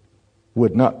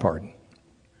would not pardon.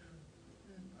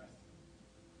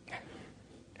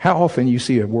 How often you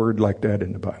see a word like that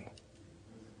in the Bible?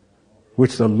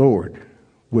 Which the Lord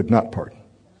would not pardon.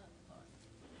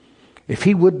 If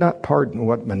he would not pardon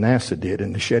what Manasseh did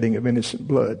in the shedding of innocent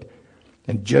blood,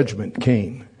 and judgment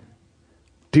came,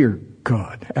 dear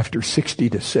God, after 60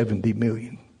 to 70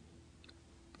 million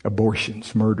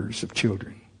abortions, murders of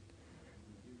children.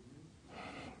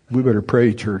 We better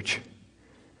pray, church.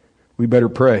 We better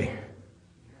pray.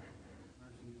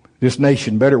 This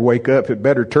nation better wake up. It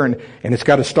better turn. And it's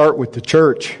got to start with the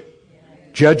church.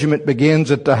 Judgment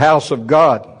begins at the house of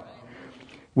God.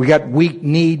 We got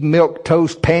weak-kneed,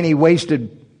 milk-toast,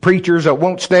 panty-waisted preachers that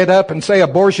won't stand up and say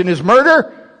abortion is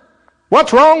murder.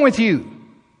 What's wrong with you?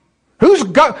 Who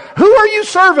are you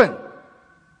serving?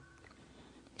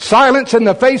 Silence in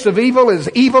the face of evil is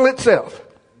evil itself.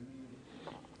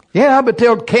 Yeah, but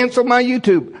they'll cancel my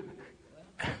YouTube.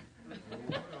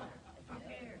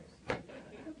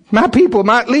 My people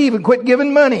might leave and quit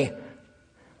giving money.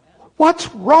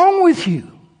 What's wrong with you?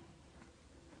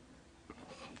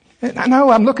 And I know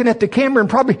I'm looking at the camera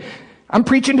and I'm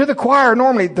preaching to the choir.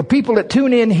 Normally, the people that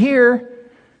tune in here,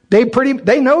 they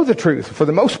know the truth for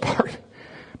the most part.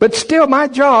 But still, my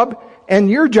job and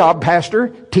your job, pastor,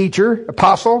 teacher,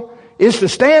 apostle, is to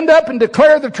stand up and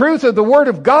declare the truth of the Word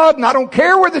of God, and I don't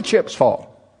care where the chips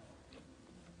fall.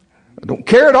 I don't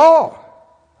care at all.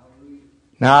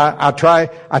 Now,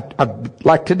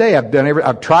 like today,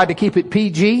 I've tried to keep it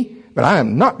PG, but I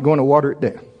am not going to water it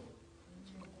down.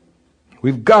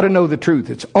 We've got to know the truth.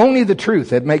 It's only the truth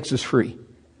that makes us free.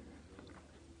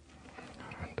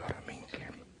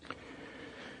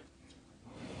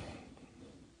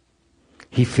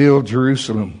 He filled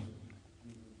Jerusalem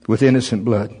with innocent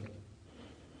blood,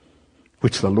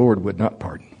 which the Lord would not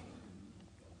pardon.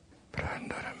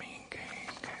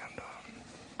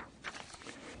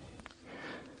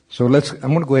 So I'm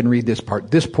going to go ahead and read this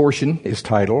part. This portion is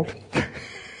titled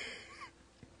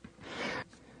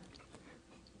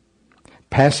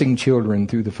Passing Children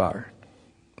Through the Fire.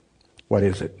 What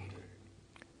is it?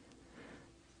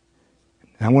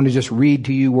 I want to just read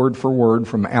to you word for word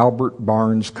from Albert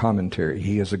Barnes' commentary.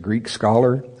 He is a Greek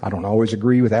scholar. I don't always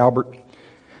agree with Albert,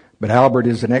 but Albert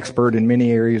is an expert in many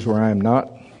areas where I am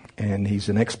not, and he's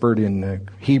an expert in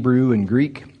Hebrew and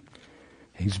Greek.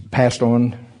 He's passed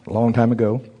on a long time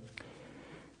ago.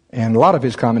 And a lot of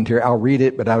his commentary, I'll read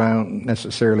it, but I don't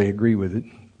necessarily agree with it.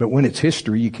 But when it's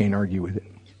history, you can't argue with it.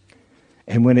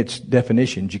 And when it's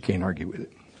definitions, you can't argue with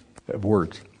it, of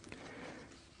words.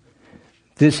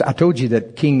 I told you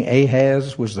that King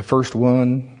Ahaz was the first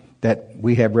one that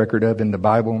we have record of in the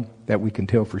Bible, that we can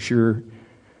tell for sure,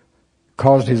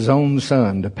 caused his own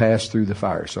son to pass through the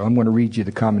fire. So I'm going to read you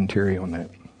the commentary on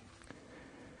that,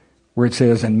 where it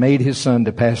says, and made his son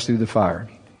to pass through the fire.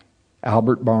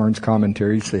 Albert Barnes'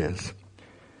 commentary says,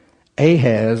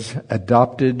 Ahaz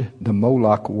adopted the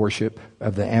Moloch worship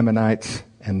of the Ammonites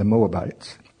and the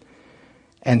Moabites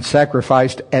and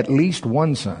sacrificed at least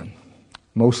one son,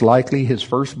 most likely his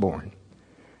firstborn,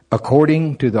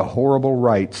 according to the horrible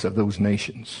rites of those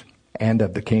nations and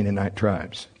of the Canaanite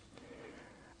tribes.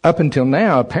 Up until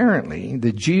now, apparently,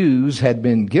 the Jews had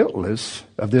been guiltless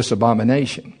of this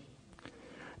abomination.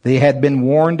 They had been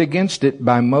warned against it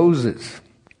by Moses,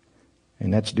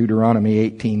 and that's Deuteronomy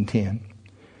 18:10.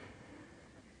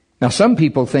 Now, some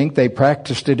people think they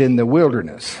practiced it in the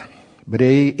wilderness, but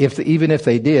even if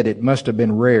they did, it must have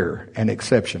been rare and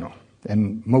exceptional.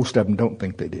 And most of them don't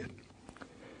think they did.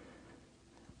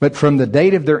 But from the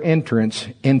date of their entrance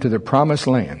into the promised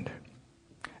land,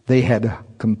 they had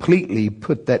completely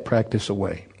put that practice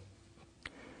away.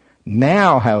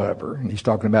 Now, however, and he's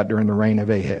talking about during the reign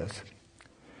of Ahaz.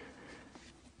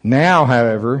 Now,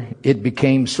 however, it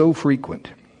became so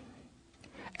frequent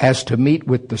as to meet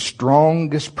with the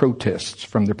strongest protests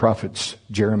from the prophets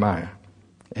Jeremiah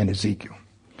and Ezekiel.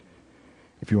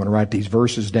 If you want to write these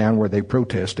verses down where they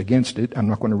protest against it, I'm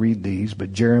not going to read these,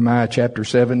 but Jeremiah chapter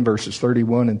 7, verses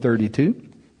 31 and 32.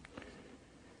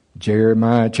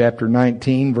 Jeremiah chapter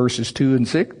 19, verses 2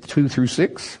 through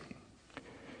 6.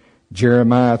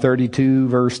 Jeremiah 32,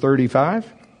 verse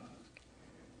 35.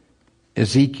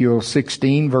 Ezekiel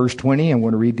 16, verse 20. I'm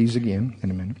going to read these again in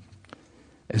a minute.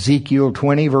 Ezekiel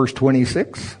 20, verse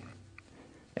 26.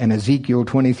 And Ezekiel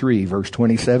 23, verse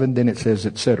 27. Then it says,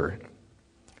 etc.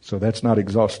 So that's not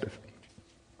exhaustive.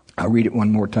 I'll read it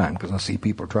one more time because I see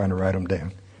people trying to write them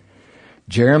down.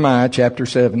 Jeremiah chapter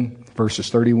 7, verses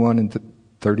 31 and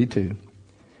 32.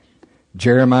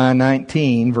 Jeremiah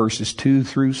 19, verses 2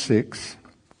 through 6.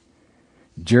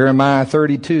 Jeremiah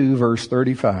 32, verse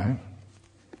 35.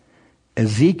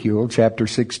 Ezekiel chapter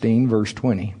 16, verse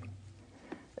 20.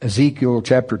 Ezekiel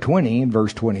chapter 20,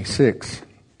 verse 26.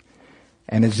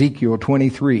 And Ezekiel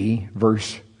 23,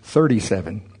 verse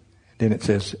 37. Then it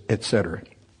says, etc.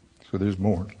 So there's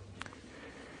more.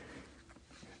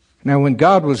 Now, when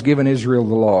God was giving Israel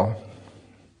the law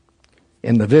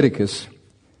in Leviticus,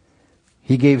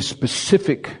 He gave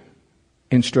specific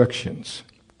instructions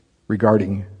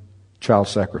regarding child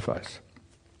sacrifice.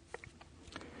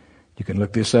 You can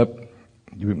look this up.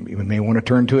 You may want to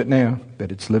turn to it now,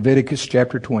 but it's Leviticus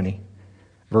chapter 20,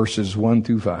 verses 1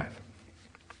 through 5.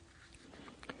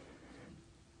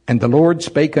 And the Lord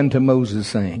spake unto Moses,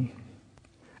 saying,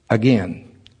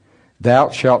 Again, thou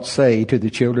shalt say to the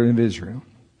children of Israel,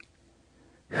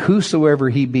 Whosoever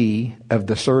he be of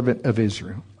the servant of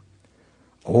Israel,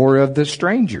 or of the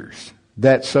strangers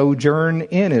that sojourn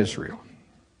in Israel.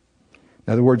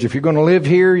 In other words, if you're going to live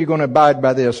here, you're going to abide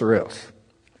by this or else.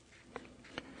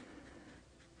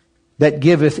 That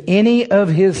giveth any of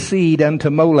his seed unto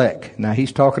Molech. Now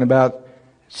he's talking about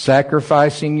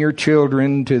sacrificing your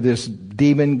children to this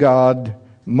demon god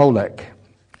Molech.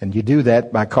 And you do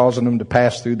that by causing them to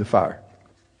pass through the fire.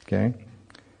 Okay?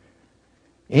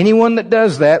 Anyone that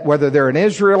does that, whether they're an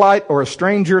Israelite or a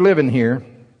stranger living here,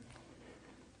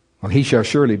 well, he shall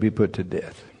surely be put to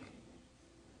death.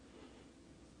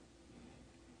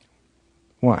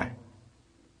 Why?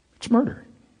 It's murder.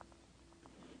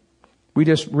 We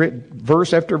just read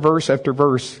verse after verse after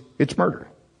verse. It's murder.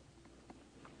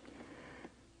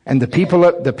 And the people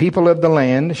of the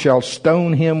land shall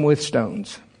stone him with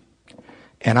stones.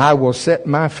 And I will set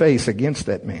my face against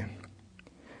that man,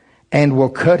 and will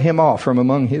cut him off from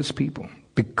among his people,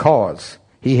 because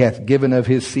he hath given of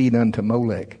his seed unto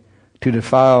Molech, to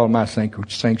defile my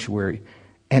sanctuary,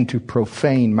 and to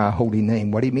profane my holy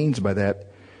name. What he means by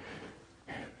that,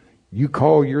 you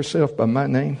call yourself by my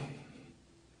name,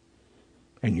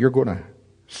 and you're going to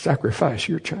sacrifice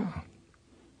your child.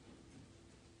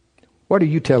 What are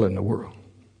you telling the world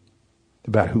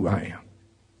about who I am?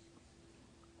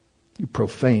 You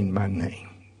profane my name.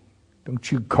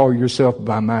 Don't you call yourself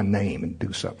by my name and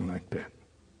do something like that.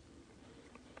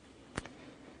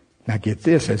 Now get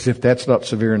this, as if that's not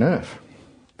severe enough.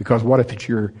 Because what if it's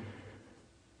your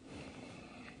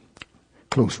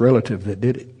close relative that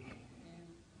did it?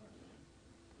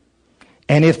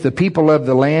 And if the people of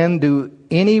the land do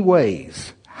any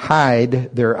ways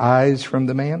hide their eyes from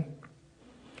the man,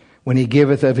 when he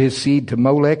giveth of his seed to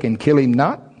Molech, and kill him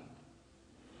not,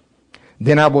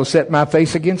 then I will set my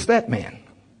face against that man,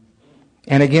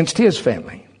 and against his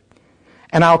family,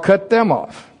 and I'll cut them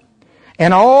off,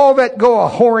 and all that go a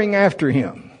whoring after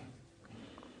him,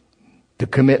 to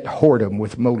commit whoredom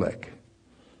with Molech.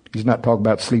 He's not talking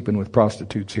about sleeping with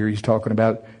prostitutes here. He's talking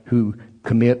about who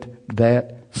commit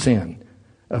that sin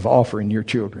of offering your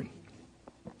children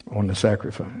on the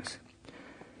sacrifice.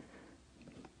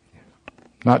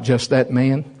 Not just that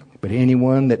man, but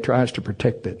anyone that tries to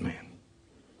protect that man.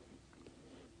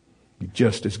 You're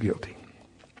just as guilty.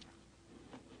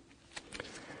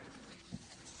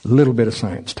 A little bit of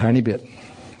science, tiny bit.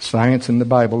 Science and the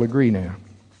Bible agree now.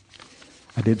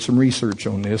 I did some research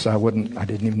on this. I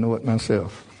didn't even know it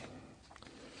myself.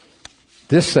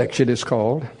 This section is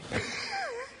called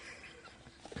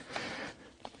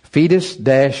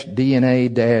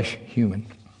Fetus-DNA-Human.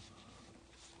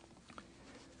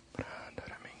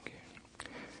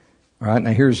 All right,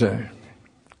 now here's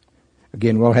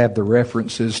again, we'll have the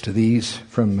references to these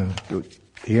from the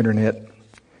internet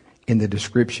in the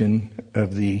description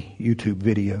of the YouTube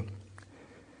video.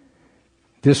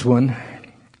 This one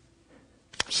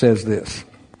says this.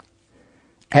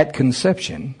 At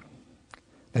conception,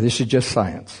 now this is just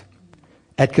science.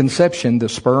 At conception, the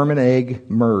sperm and egg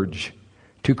merge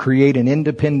to create an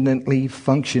independently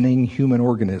functioning human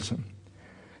organism,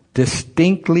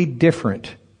 distinctly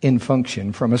different in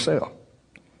function from a cell.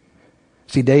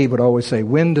 See, Dave would always say,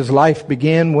 when does life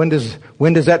begin? When does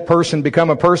that person become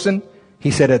a person? He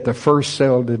said at the first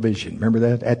cell division. Remember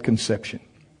that? At conception.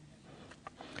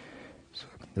 So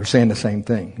they're saying the same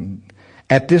thing.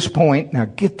 At this point, now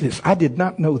get this, I did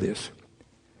not know this.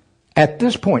 At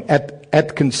this point,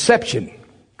 at conception,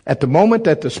 at the moment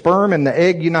that the sperm and the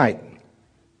egg unite,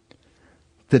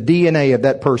 the DNA of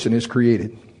that person is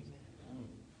created.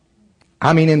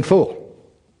 I mean in full.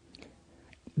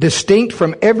 Distinct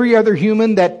from every other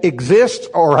human that exists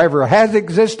or ever has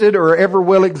existed or ever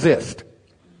will exist.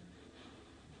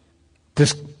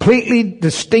 This completely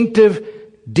distinctive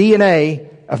DNA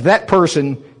of that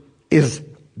person is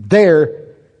there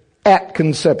at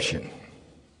conception.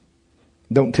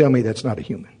 Don't tell me that's not a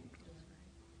human.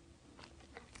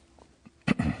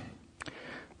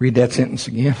 Read that sentence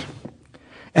again.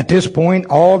 At this point,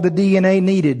 all the DNA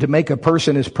needed to make a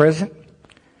person is present,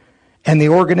 and the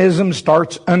organism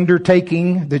starts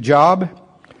undertaking the job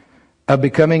of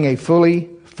becoming a fully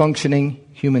functioning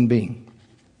human being.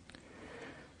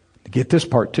 Get this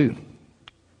part too.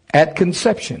 At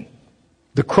conception,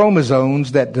 the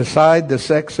chromosomes that decide the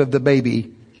sex of the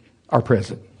baby are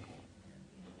present.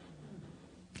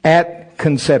 At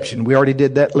conception. We already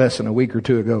did that lesson a week or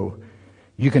two ago.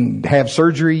 You can have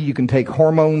surgery, you can take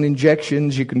hormone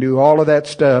injections, you can do all of that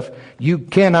stuff. You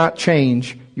cannot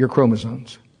change your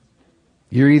chromosomes.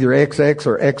 You're either XX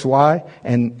or XY,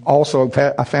 and also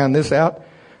I found this out.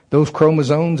 Those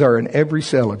chromosomes are in every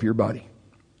cell of your body.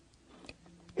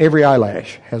 Every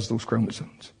eyelash has those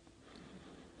chromosomes.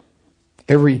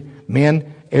 Every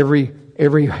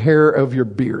hair of your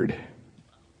beard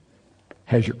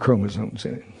has your chromosomes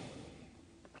in it.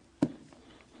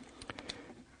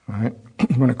 All right,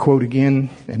 I'm going to quote again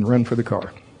and run for the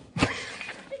car.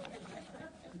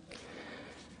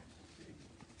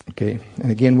 Okay,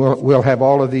 and again, we'll have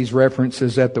all of these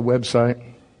references at the website.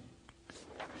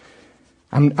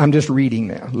 I'm just reading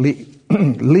now.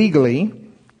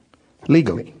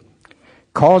 Legally,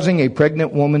 causing a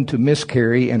pregnant woman to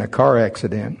miscarry in a car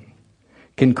accident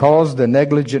can cause the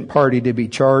negligent party to be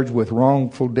charged with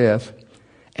wrongful death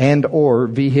and or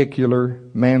vehicular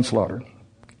manslaughter.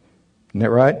 Isn't that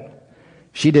right?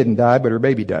 She didn't die, but her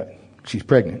baby died. She's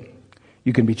pregnant.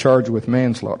 You can be charged with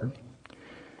manslaughter.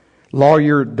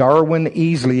 Lawyer Darwin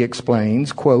Easley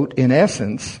explains, quote, in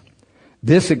essence,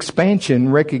 This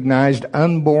expansion recognized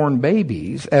unborn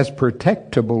babies as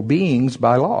protectable beings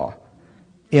by law.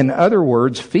 In other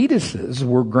words, fetuses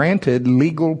were granted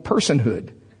legal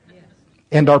personhood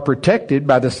and are protected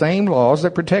by the same laws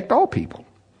that protect all people.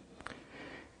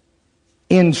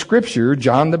 In Scripture,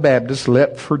 John the Baptist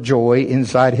leapt for joy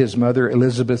inside his mother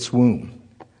Elizabeth's womb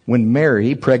when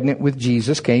Mary, pregnant with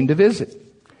Jesus, came to visit.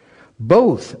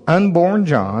 Both unborn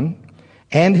John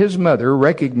and his mother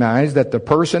recognized that the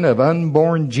person of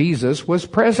unborn Jesus was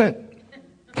present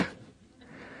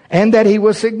and that he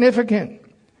was significant.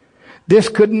 This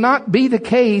could not be the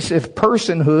case if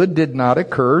personhood did not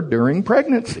occur during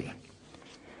pregnancy.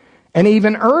 And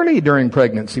even early during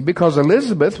pregnancy, because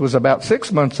Elizabeth was about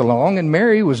 6 months along and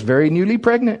Mary was very newly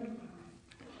pregnant.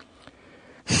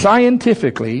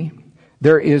 Scientifically,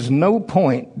 there is no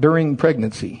point during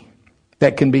pregnancy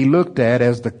that can be looked at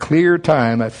as the clear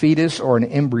time a fetus or an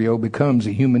embryo becomes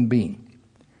a human being.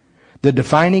 The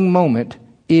defining moment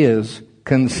is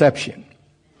conception,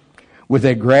 with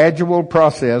a gradual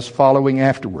process following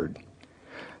afterward.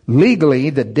 Legally,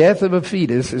 the death of a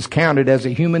fetus is counted as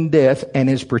a human death and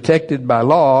is protected by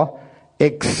law,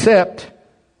 except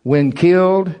when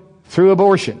killed through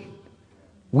abortion.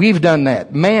 We've done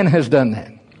that. Man has done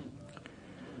that.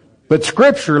 But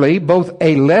scripturally, both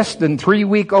a less than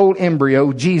 3-week-old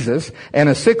embryo, Jesus, and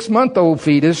a 6-month-old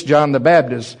fetus, John the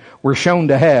Baptist, were shown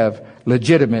to have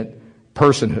legitimate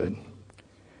personhood.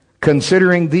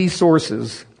 Considering these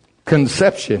sources,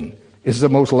 conception is the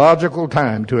most logical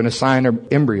time to assign an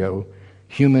embryo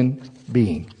human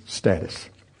being status.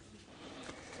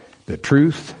 The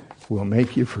truth will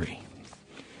make you free.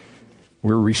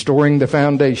 We're restoring the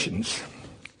foundations.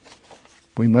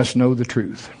 We must know the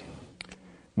truth.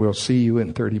 We'll see you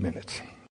in 30 minutes.